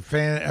websites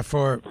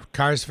for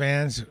Cars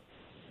fans,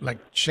 like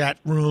chat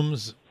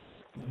rooms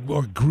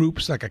or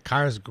groups, like a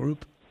Cars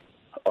group?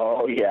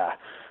 Oh yeah.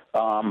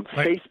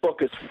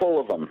 Facebook is full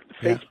of them.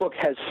 Yeah. Facebook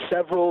has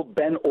several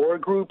Ben Orr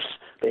groups.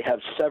 They have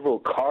several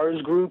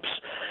Cars groups,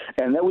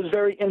 and that was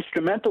very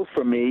instrumental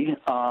for me.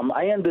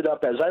 I ended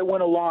up, as I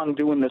went along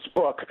doing this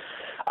book,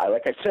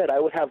 like I said,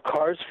 I would have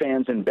Cars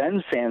fans and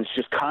Ben fans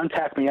just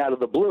contact me out of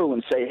the blue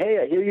and say, hey,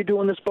 I hear you're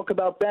doing this book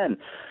about Ben.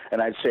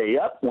 And I'd say,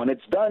 yep, when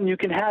it's done, you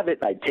can have it.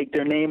 I'd take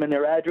their name and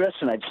their address,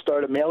 and I'd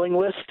start a mailing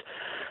list.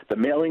 The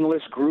mailing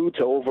list grew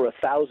to over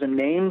 1,000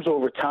 names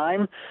over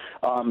time.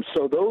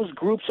 So those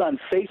groups on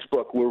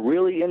Facebook were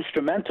really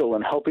instrumental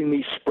in helping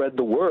me spread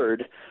the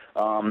word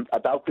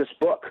about this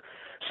book.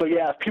 So,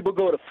 yeah, if people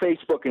go to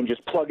Facebook and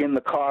just plug in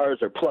the Cars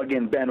or plug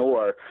in Ben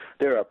Orr,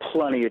 there are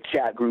plenty of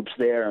chat groups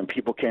there, and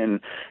people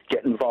can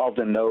get involved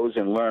in those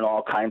and learn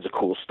all kinds of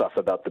cool stuff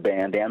about the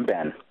band and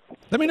Ben.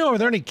 Let me know, were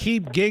there any key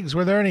gigs?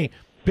 Were there any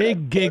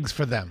big gigs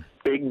for them?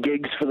 Big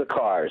gigs for the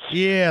Cars.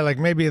 Yeah, like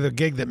maybe the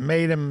gig that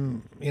made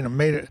him,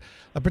 made it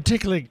a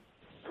particular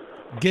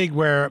gig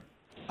where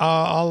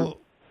all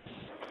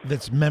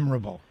that's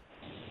memorable.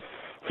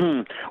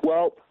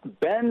 Well,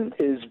 Ben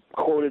is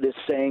quoted as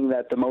saying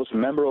that the most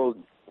memorable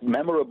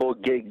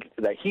gig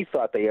that he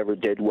thought they ever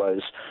did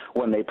was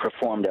when they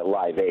performed at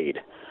Live Aid.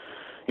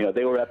 You know,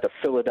 they were at the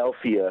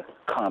Philadelphia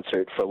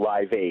concert for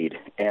Live Aid,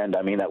 and,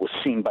 I mean, that was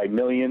seen by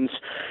millions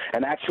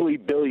and actually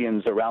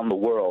billions around the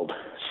world.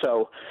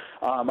 So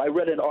I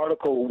read an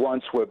article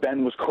once where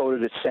Ben was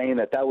quoted as saying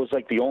that was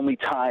like the only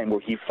time where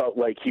he felt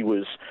like he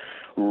was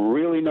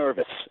really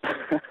nervous.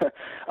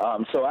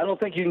 So I don't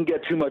think you can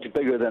get too much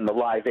bigger than the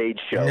Live Aid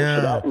show.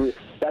 No. So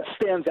that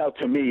stands out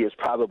to me as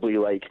probably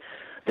like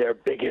their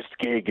biggest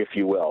gig, if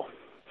you will.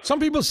 Some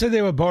people say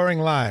they were boring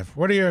live.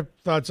 What are your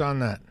thoughts on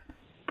that?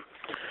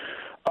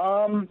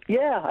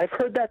 Yeah, I've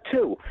heard that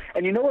too.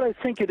 And you know what I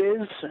think it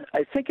is?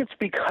 I think it's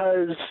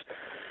because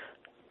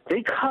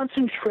they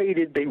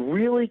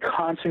really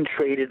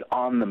concentrated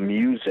on the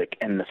music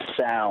and the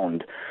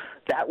sound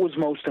that was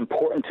most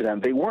important to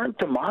them. They weren't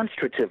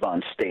demonstrative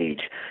on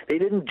stage. They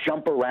didn't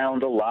jump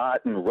around a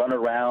lot and run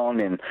around,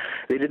 and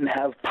they didn't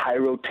have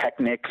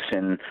pyrotechnics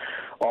and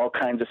all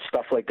kinds of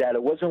stuff like that.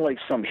 It wasn't like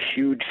some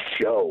huge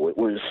show. It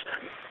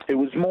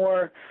was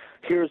more,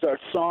 here's our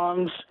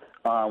songs.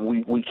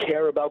 We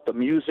care about the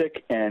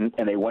music, and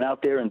they went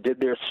out there and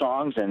did their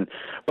songs.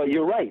 But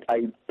you're right.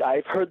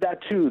 I've heard that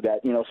too.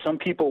 That some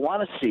people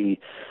want to see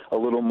a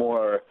little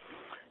more,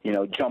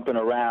 jumping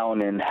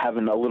around and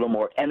having a little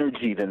more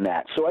energy than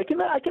that. So I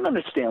can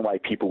understand why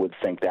people would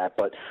think that.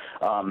 But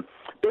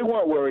they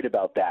weren't worried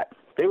about that.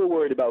 They were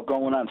worried about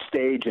going on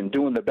stage and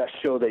doing the best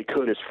show they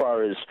could as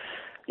far as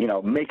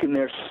making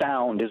their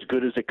sound as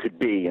good as it could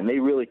be. And they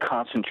really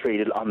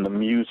concentrated on the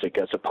music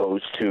as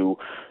opposed to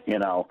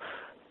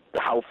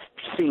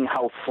seeing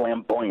how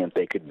flamboyant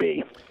they could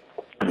be.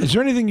 Is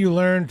there anything you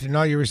learned in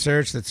all your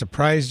research that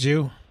surprised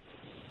you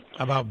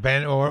about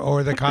Ben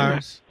or the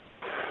Cars?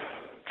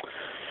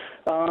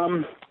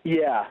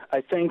 Yeah,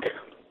 I think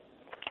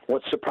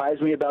what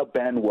surprised me about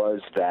Ben was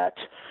that,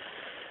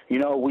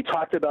 we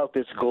talked about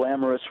this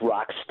glamorous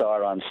rock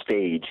star on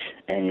stage,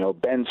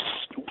 and, Ben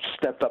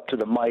stepped up to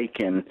the mic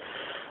and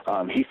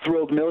he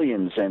thrilled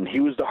millions, and he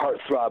was the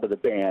heartthrob of the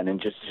band,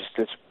 and just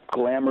this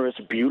glamorous,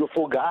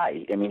 beautiful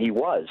guy. I mean, he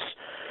was.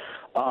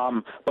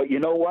 But you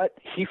know what?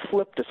 He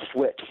flipped a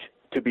switch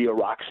to be a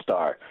rock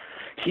star.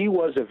 He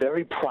was a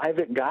very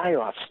private guy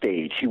off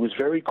stage. He was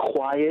very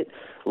quiet,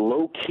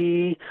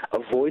 low-key,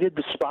 avoided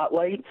the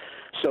spotlight.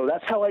 So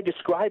that's how I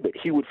describe it.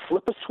 He would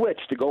flip a switch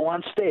to go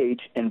on stage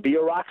and be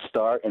a rock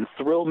star and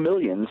thrill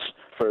millions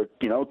for,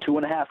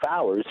 2.5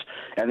 hours,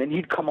 and then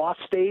he'd come off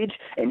stage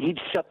and he'd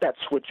shut that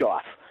switch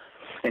off.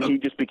 And he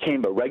just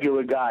became a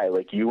regular guy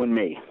like you and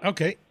me.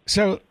 Okay.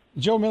 So,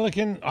 Joe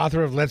Milliken,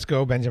 author of Let's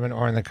Go, Benjamin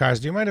Orr and the Cars.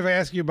 Do you mind if I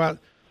ask you about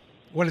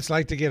what it's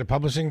like to get a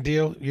publishing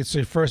deal? It's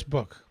your first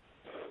book.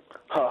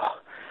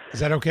 Is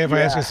that okay if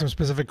I ask you some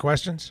specific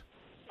questions?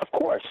 Of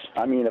course.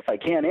 I mean, if I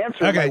can't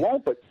answer them, I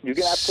won't, but you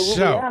can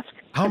absolutely ask.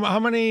 How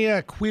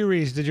many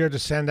queries did you have to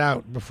send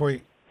out before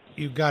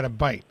you got a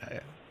bite?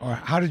 Or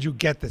how did you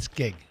get this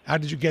gig? How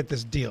did you get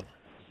this deal?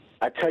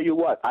 I tell you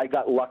what, I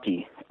got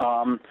lucky.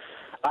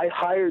 I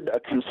hired a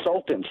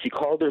consultant. She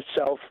called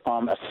herself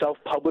a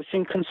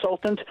self-publishing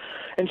consultant,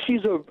 and she's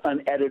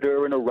an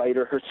editor and a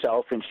writer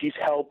herself, and she's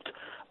helped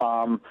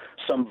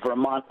some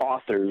Vermont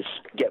authors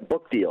get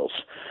book deals.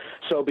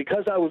 So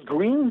because I was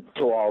green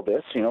to all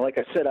this, like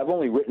I said, I've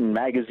only written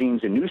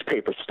magazines and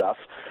newspaper stuff,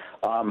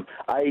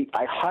 I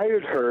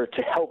hired her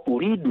to help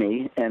lead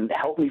me and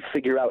help me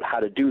figure out how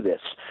to do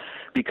this.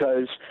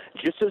 Because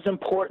just as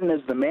important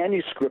as the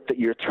manuscript that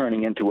you're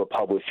turning into a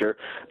publisher,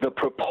 the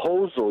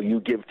proposal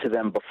you give to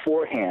them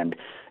beforehand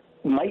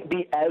might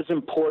be as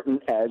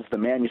important as the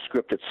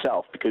manuscript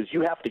itself, because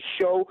you have to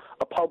show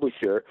a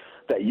publisher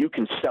that you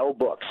can sell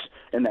books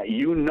and that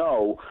you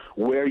know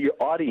where your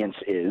audience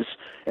is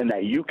and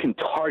that you can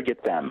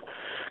target them.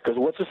 Because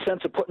what's the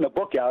sense of putting a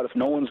book out if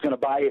no one's going to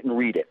buy it and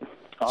read it?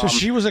 So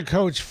she was a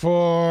coach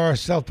for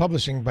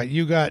self-publishing, but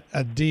you got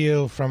a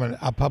deal from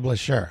a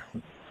publisher.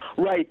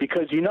 Right,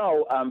 because,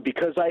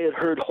 because I had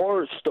heard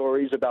horror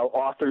stories about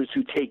authors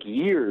who take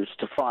years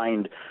to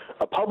find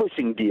a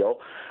publishing deal,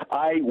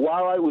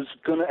 while I was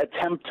going to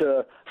attempt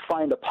to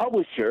find a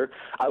publisher,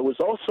 I was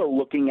also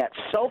looking at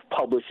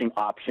self-publishing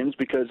options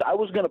because I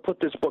was going to put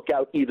this book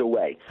out either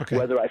way,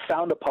 whether I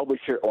found a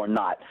publisher or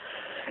not.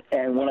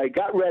 And when I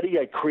got ready,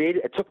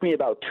 it took me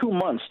about 2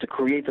 months to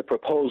create the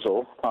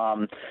proposal.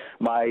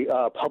 My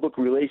public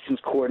relations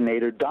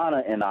coordinator,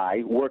 Donna, and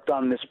I worked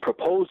on this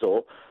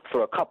proposal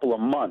for a couple of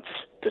months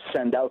to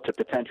send out to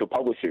potential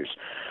publishers.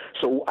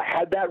 So I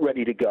had that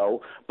ready to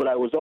go, but I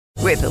was...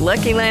 With the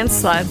Lucky Land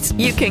Slots,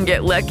 you can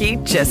get lucky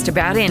just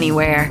about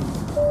anywhere.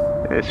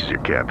 This is your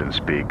captain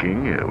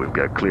speaking. We've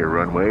got clear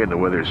runway and the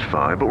weather's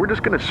fine, but we're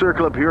just going to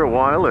circle up here a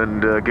while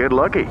and get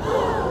lucky.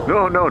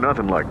 No,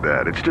 nothing like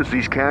that. It's just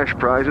these cash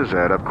prizes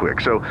add up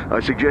quick. So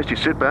I suggest you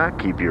sit back,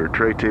 keep your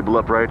tray table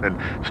upright, and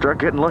start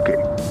getting lucky.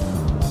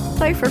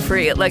 Play for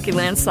free at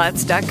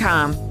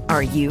LuckyLandSlots.com.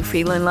 Are you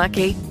feeling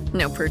lucky?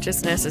 No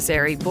purchase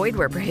necessary. Void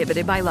where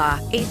prohibited by law.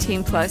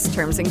 18+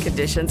 terms and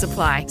conditions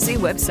apply. See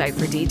website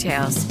for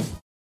details.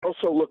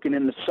 Also looking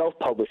into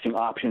self-publishing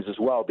options as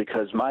well,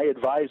 because my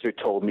advisor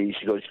told me,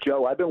 she goes,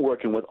 Joe, I've been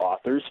working with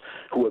authors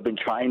who have been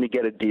trying to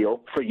get a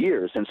deal for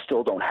years and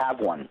still don't have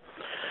one.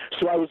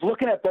 So I was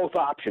looking at both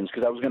options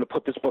because I was going to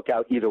put this book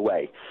out either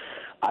way.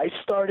 I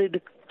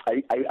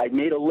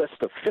made a list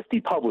of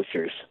 50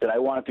 publishers that I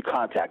wanted to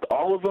contact,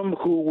 all of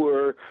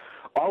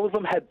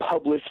them had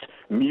published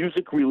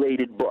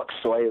music-related books,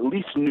 so I at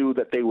least knew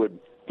that they would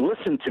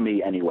listen to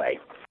me anyway.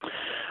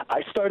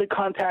 I started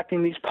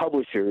contacting these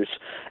publishers,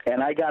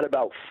 and I got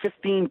about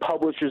 15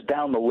 publishers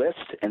down the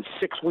list, and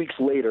 6 weeks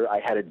later,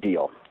 I had a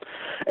deal.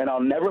 And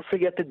I'll never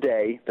forget the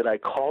day that I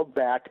called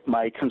back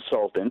my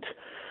consultant,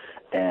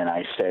 and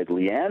I said,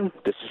 Leanne,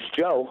 this is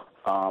Joe.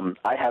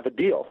 I have a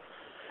deal.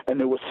 And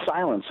there was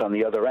silence on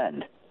the other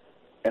end.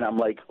 And I'm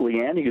like,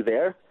 Leanne, are you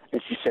there?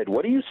 And she said,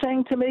 what are you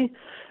saying to me?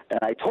 And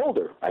I told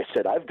her, I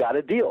said, I've got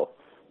a deal.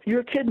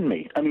 You're kidding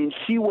me. I mean,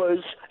 she was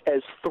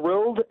as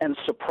thrilled and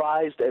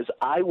surprised as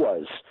I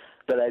was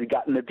that I'd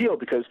gotten the deal,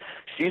 because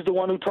she's the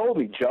one who told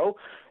me, Joe,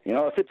 you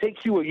know, if it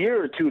takes you a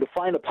year or two to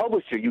find a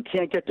publisher, you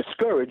can't get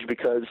discouraged,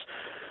 because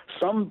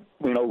some,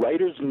 you know,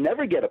 writers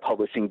never get a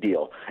publishing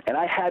deal. And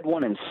I had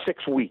one in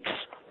 6 weeks.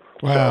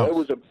 Wow.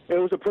 So it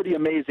was a pretty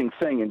amazing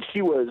thing, and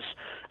she was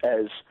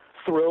as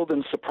thrilled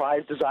and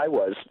surprised as I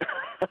was.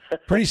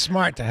 Pretty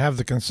smart to have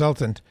the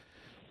consultant.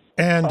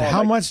 And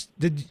how much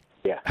did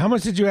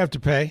you have to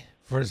pay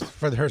for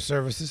her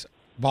services?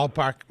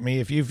 Ballpark me.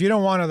 If you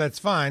don't want to, that's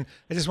fine.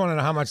 I just want to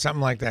know how much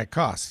something like that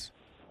costs.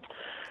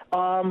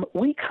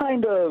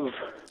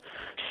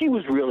 She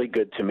was really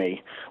good to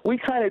me. We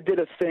kind of did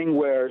a thing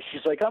where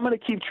she's like, I'm going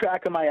to keep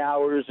track of my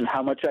hours and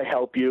how much I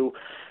help you.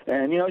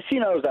 And, you know, she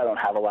knows I don't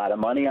have a lot of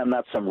money. I'm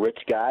not some rich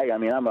guy. I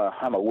mean, I'm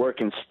a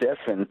working stiff,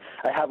 and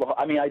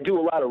I do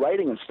a lot of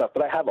writing and stuff,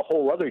 but I have a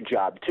whole other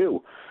job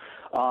too.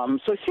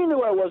 So she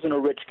knew I wasn't a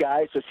rich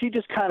guy, so she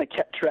just kind of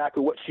kept track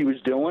of what she was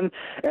doing,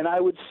 and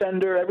I would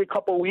send her every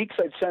couple of weeks.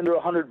 I'd send her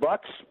 $100,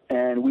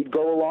 and we'd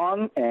go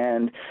along,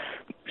 and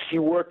she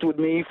worked with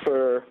me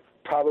for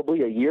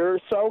probably a year or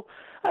so.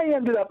 I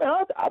ended up, and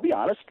I'll be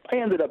honest, I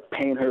ended up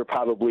paying her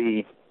probably,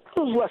 it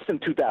was less than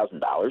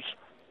 $2,000.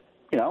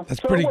 You know,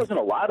 that's so it wasn't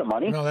a lot of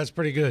money. No, that's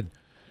pretty good.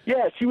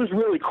 Yeah, she was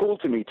really cool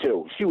to me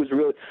too. She was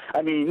really,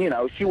 I mean, you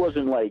know, she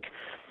wasn't like,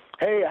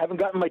 hey, I haven't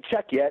gotten my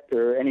check yet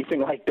or anything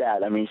like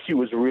that. I mean, she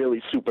was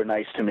really super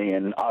nice to me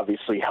and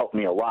obviously helped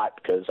me a lot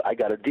because I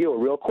got a deal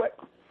real quick.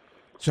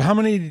 So how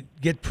many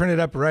get printed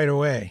up right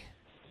away?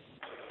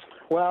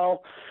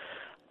 Well,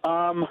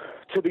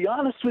 to be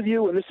honest with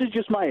you, and this is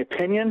just my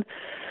opinion,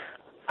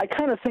 I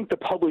kind of think the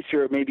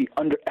publisher maybe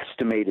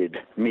underestimated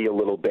me a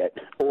little bit,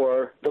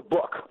 or the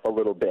book a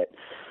little bit.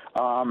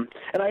 And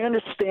I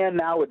understand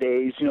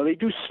nowadays, you know, they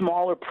do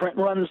smaller print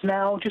runs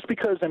now just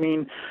because, I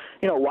mean,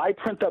 you know, why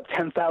print up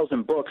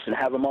 10,000 books and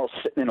have them all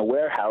sitting in a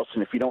warehouse,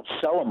 and if you don't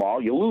sell them all,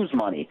 you lose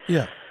money.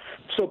 Yeah.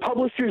 So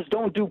publishers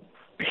don't do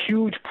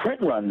huge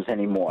print runs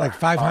anymore. Like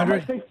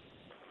 500?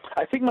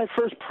 I think my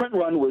first print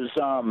run was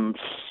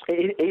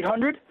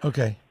 800.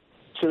 Okay.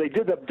 So they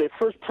did their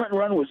first print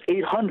run was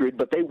 800,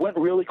 but they went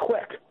really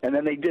quick. And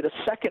then they did a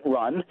second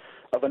run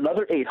of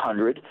another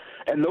 800,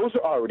 and those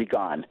are already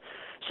gone.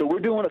 So we're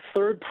doing a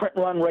third print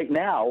run right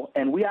now,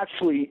 and we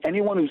actually,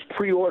 anyone who's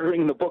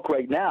pre-ordering the book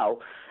right now,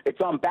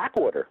 it's on back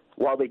order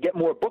while they get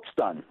more books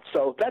done.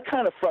 So that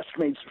kind of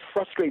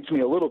frustrates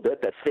me a little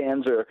bit that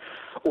fans are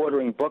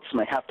ordering books and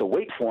they have to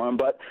wait for them.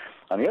 But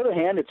on the other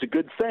hand, it's a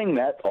good thing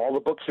that all the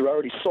books are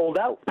already sold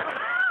out.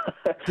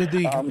 Did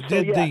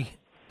the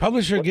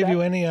publisher give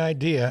you any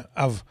idea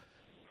of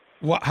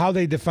how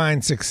they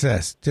define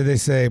success? Did they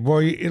say,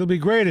 boy, it'll be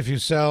great if you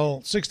sell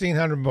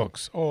 1,600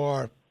 books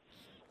or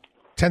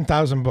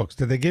 10,000 books?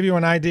 Did they give you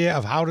an idea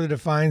of how to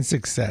define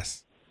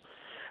success?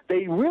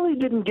 They really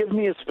didn't give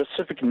me a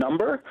specific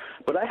number,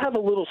 but I have a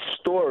little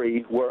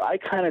story where I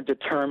kind of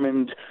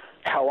determined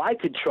how I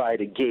could try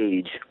to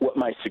gauge what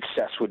my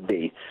success would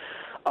be.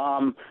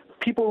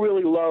 People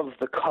really love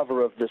the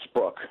cover of this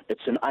book.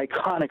 It's an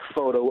iconic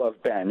photo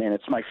of Ben, and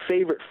it's my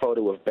favorite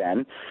photo of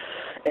Ben.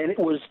 And it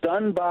was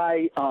done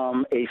by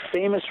a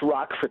famous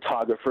rock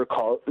photographer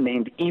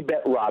named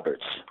Yvette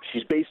Roberts.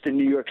 She's based in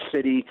New York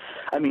City.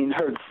 I mean,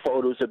 her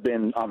photos have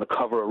been on the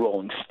cover of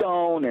Rolling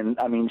Stone, and,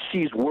 I mean,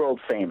 she's world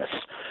famous.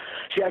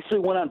 She actually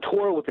went on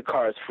tour with the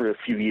Cars for a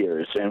few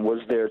years and was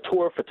their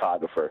tour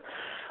photographer.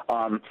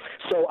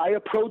 So I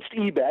approached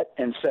Yvette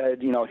and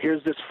said, you know,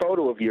 here's this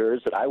photo of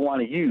yours that I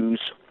want to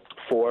use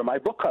for my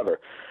book cover.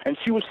 And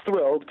she was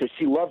thrilled because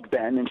she loved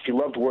Ben and she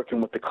loved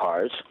working with the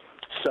Cars.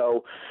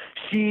 So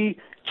she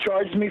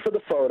charged me for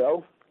the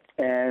photo,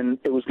 and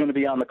it was going to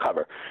be on the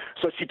cover.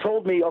 So she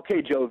told me,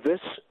 okay, Joe, this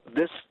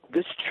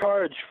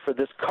charge for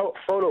this cover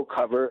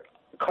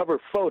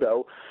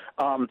photo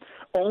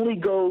only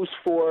goes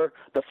for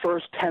the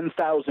first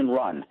 10,000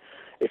 run.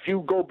 If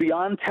you go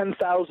beyond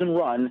 10,000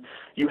 run,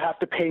 you have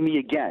to pay me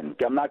again.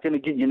 I'm not going to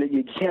get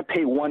you can't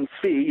pay one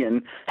fee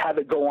and have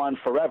it go on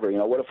forever. You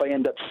know, what if I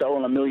end up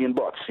selling 1 million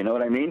books? You know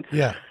what I mean?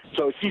 Yeah.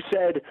 So she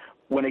said,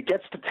 when it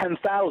gets to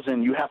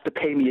 10,000, you have to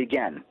pay me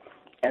again.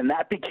 And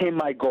that became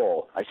my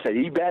goal. I said,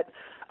 Yvette,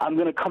 I'm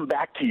going to come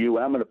back to you,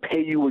 and I'm going to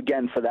pay you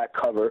again for that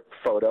cover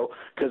photo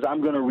because I'm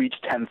going to reach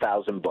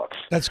 10,000 books.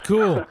 That's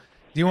cool.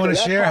 Do you want to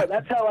share?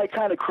 That's how I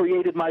kind of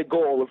created my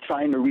goal of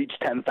trying to reach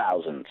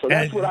 10,000. So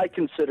that's what I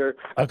consider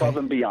above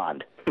and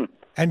beyond.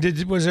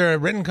 And was there a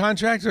written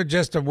contract or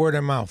just a word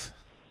of mouth?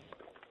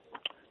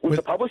 With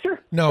the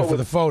publisher? No, for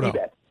the photo.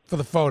 Yvette. For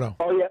the photo.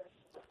 Oh yeah.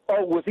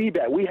 Oh, with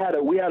Yvette, we had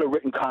a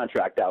written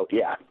contract out.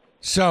 Yeah.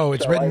 So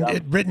it's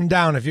written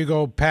down. If you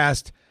go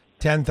past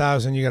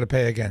 10,000, you got to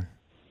pay again.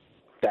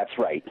 That's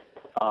right.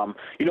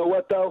 You know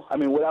what though? I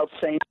mean, without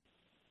saying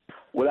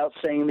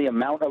the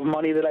amount of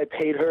money that I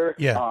paid her,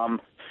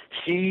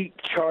 she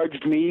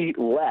charged me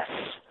less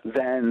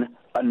than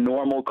a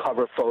normal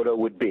cover photo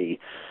would be.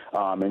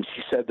 And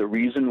she said the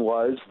reason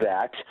was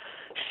that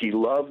she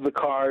loved the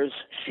Cars,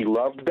 she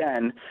loved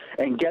Ben,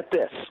 and get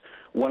this,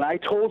 When I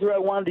told her I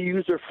wanted to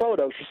use her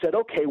photo, she said,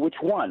 okay, which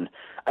one?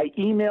 I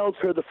emailed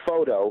her the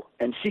photo,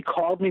 and she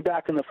called me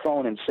back on the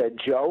phone and said,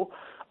 Joe,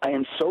 I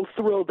am so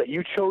thrilled that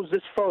you chose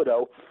this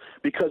photo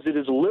because it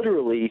is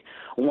literally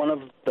one of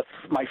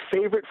my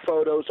favorite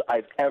photos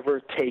I've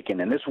ever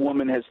taken. And this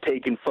woman has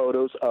taken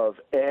photos of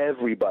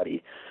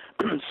everybody.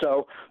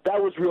 So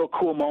that was a real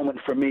cool moment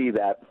for me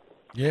that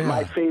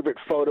my favorite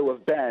photo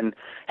of Ben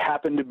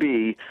happened to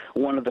be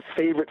one of the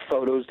favorite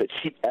photos that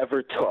she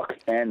ever took.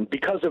 And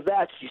because of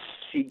that,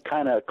 she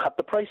kind of cut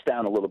the price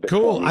down a little bit.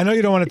 Cool. I know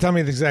you don't want to tell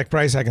me the exact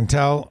price, I can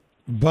tell,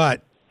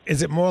 but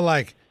is it more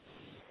like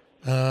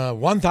 $1,000 or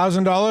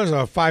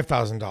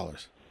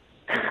 $5,000?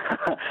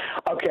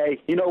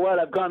 Okay, you know what?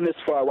 I've gone this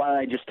far. Why don't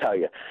I just tell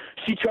you?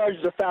 She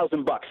charges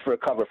 $1,000 for a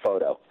cover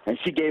photo, and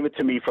she gave it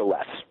to me for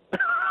less.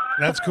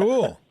 That's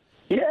cool.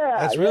 Yeah.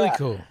 That's really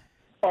cool.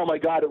 Oh, my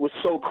God, it was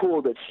so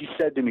cool that she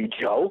said to me,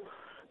 Joe,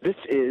 this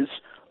is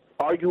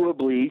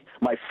arguably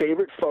my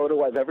favorite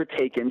photo I've ever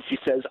taken. She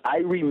says, I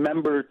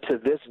remember to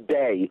this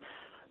day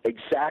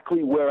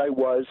exactly where I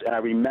was, and I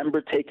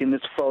remember taking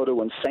this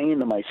photo and saying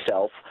to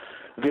myself,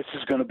 this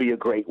is going to be a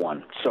great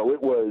one. So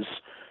it was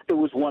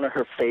one of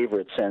her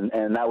favorites,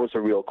 and that was a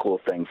real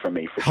cool thing for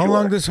me, for sure. How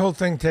long does this whole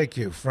thing take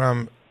you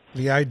from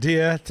the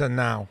idea to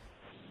now?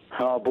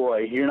 Oh,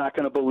 boy, you're not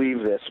going to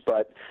believe this,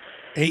 but...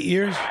 8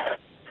 years?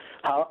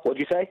 What'd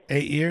you say?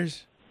 8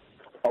 years?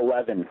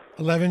 11.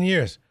 11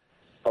 years.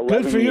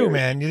 11 Good for you, years.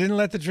 man. You didn't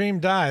let the dream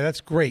die.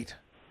 That's great.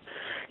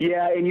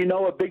 Yeah, and you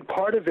know, a big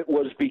part of it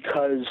was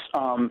because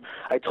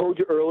I told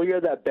you earlier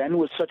that Ben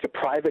was such a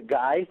private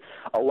guy.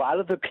 A lot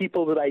of the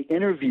people that I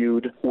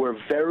interviewed were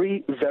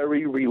very,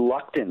 very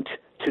reluctant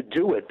to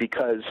do it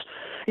because,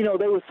 you know,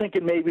 they were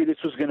thinking maybe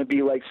this was going to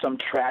be like some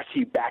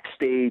trashy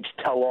backstage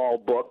tell-all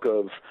book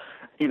of,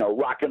 you know,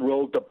 rock and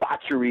roll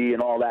debauchery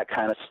and all that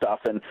kind of stuff.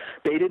 And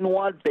they didn't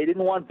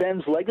want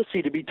Ben's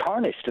legacy to be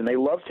tarnished, and they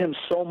loved him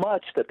so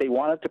much that they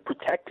wanted to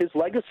protect his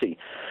legacy.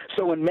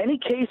 So in many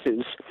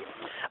cases,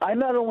 I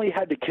not only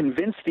had to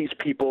convince these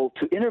people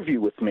to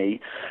interview with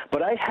me,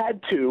 but I had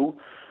to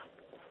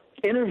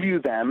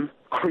interview them,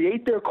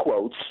 create their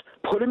quotes,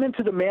 put them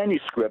into the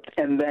manuscript,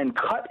 and then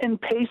cut and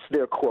paste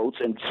their quotes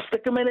and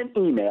stick them in an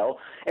email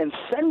and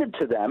send it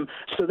to them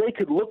so they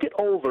could look it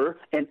over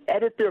and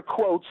edit their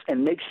quotes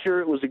and make sure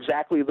it was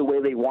exactly the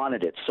way they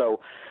wanted it. So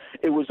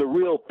it was a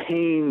real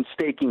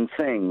painstaking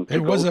thing.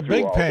 It was a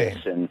big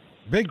pain.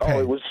 Big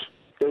pain.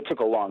 It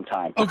took a long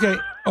time. Okay,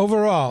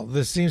 overall,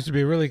 this seems to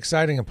be a really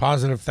exciting and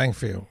positive thing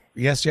for you.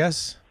 Yes,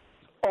 yes?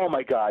 Oh,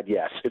 my God,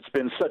 yes. It's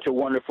been such a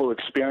wonderful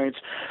experience.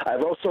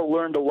 I've also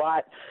learned a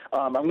lot.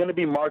 I'm going to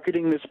be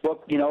marketing this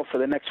book, you know, for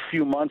the next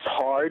few months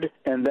hard,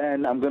 and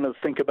then I'm going to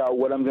think about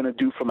what I'm going to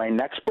do for my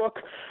next book.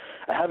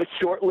 I have a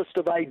short list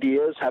of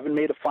ideas. Haven't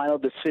made a final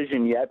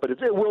decision yet, but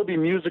it will be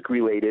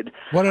music-related.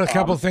 What are a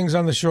couple things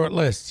on the short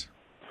list?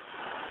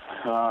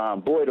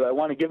 Boy, do I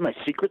want to give my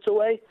secrets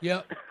away?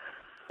 Yep.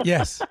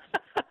 Yes.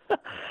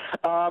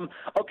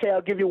 Okay,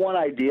 I'll give you one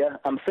idea.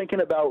 I'm thinking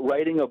about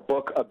writing a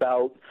book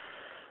about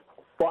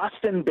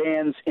Boston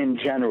bands in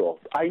general.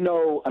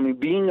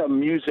 Being a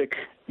music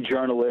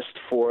journalist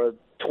for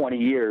 20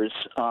 years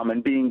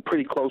and being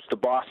pretty close to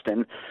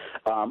Boston,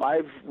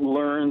 I've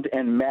learned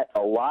and met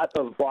a lot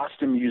of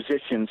Boston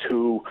musicians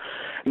who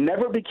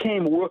never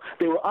became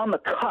they were on the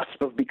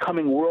cusp of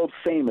becoming world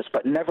famous,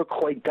 but never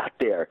quite got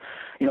there.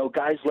 You know,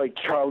 guys like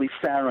Charlie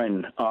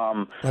Farron.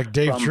 Like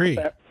Dave Tree.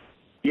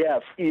 Yeah,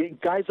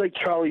 guys like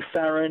Charlie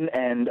Farron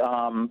and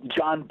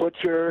John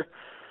Butcher,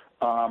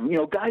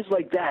 guys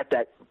like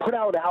that put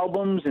out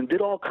albums and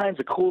did all kinds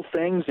of cool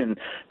things and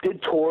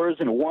did tours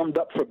and warmed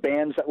up for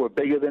bands that were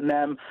bigger than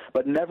them,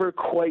 but never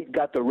quite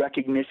got the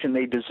recognition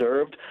they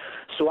deserved.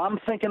 So I'm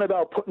thinking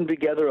about putting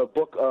together a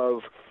book of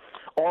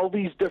all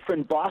these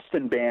different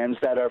Boston bands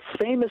that are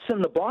famous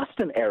in the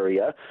Boston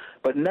area,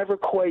 but never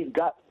quite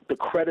got the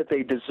credit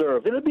they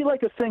deserve. It'll be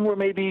like a thing where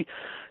maybe,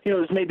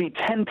 there's maybe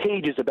 10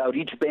 pages about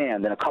each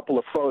band and a couple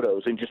of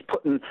photos and just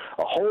putting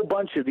a whole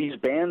bunch of these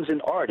bands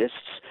and artists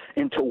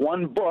into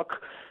one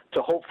book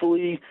to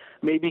hopefully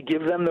maybe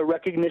give them the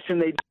recognition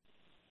they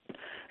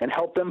deserve and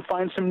help them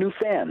find some new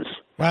fans.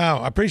 Wow,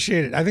 I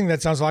appreciate it. I think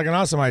that sounds like an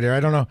awesome idea. I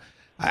don't know.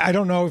 I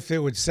don't know if it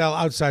would sell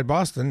outside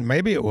Boston.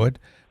 Maybe it would,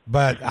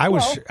 but I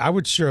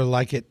would sure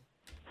like it.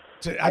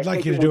 I'd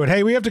like you to do it.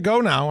 Hey, we have to go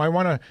now. I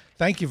want to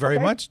thank you very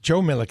much,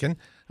 Joe Milliken,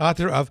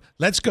 author of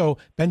Let's Go,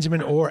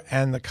 Benjamin Orr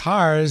and the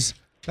Cars.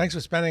 Thanks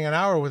for spending an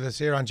hour with us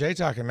here on Jay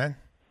Talking, man.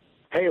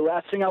 Hey,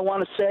 last thing I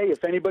want to say,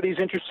 if anybody's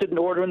interested in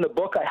ordering the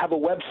book, I have a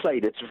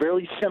website. It's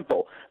really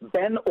simple,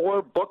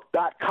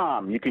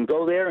 benorrbook.com. You can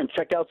go there and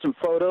check out some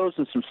photos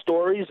and some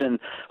stories, and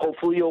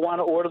hopefully you'll want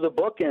to order the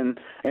book and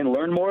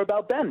learn more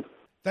about Ben.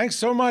 Thanks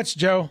so much,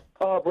 Joe.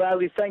 Oh,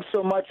 Bradley, thanks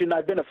so much, and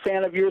I've been a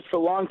fan of yours for a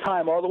long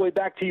time, all the way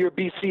back to your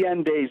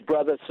BCN days,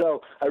 brother,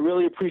 so I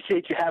really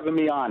appreciate you having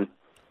me on.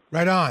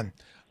 Right on.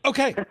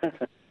 Okay.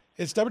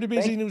 It's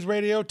WBZ News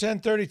Radio,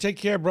 1030. Take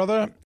care,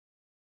 brother.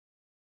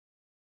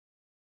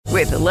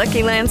 With the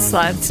Lucky Land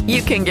Slots,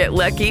 you can get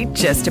lucky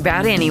just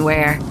about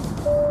anywhere.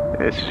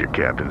 This is your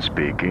captain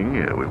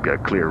speaking. We've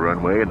got clear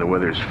runway and the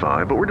weather's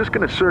fine, but we're just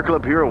going to circle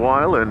up here a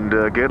while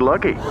and get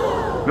lucky.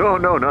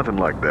 No, nothing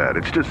like that.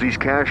 It's just these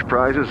cash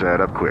prizes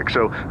add up quick.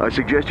 So I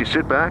suggest you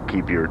sit back,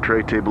 keep your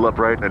tray table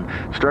upright, and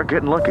start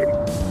getting lucky.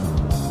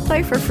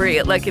 Play for free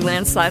at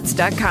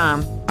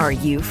LuckyLandSlots.com. Are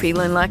you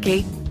feeling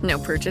lucky? No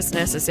purchase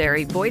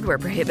necessary. Void where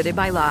prohibited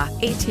by law.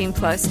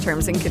 18+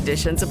 terms and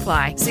conditions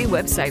apply. See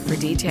website for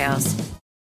details.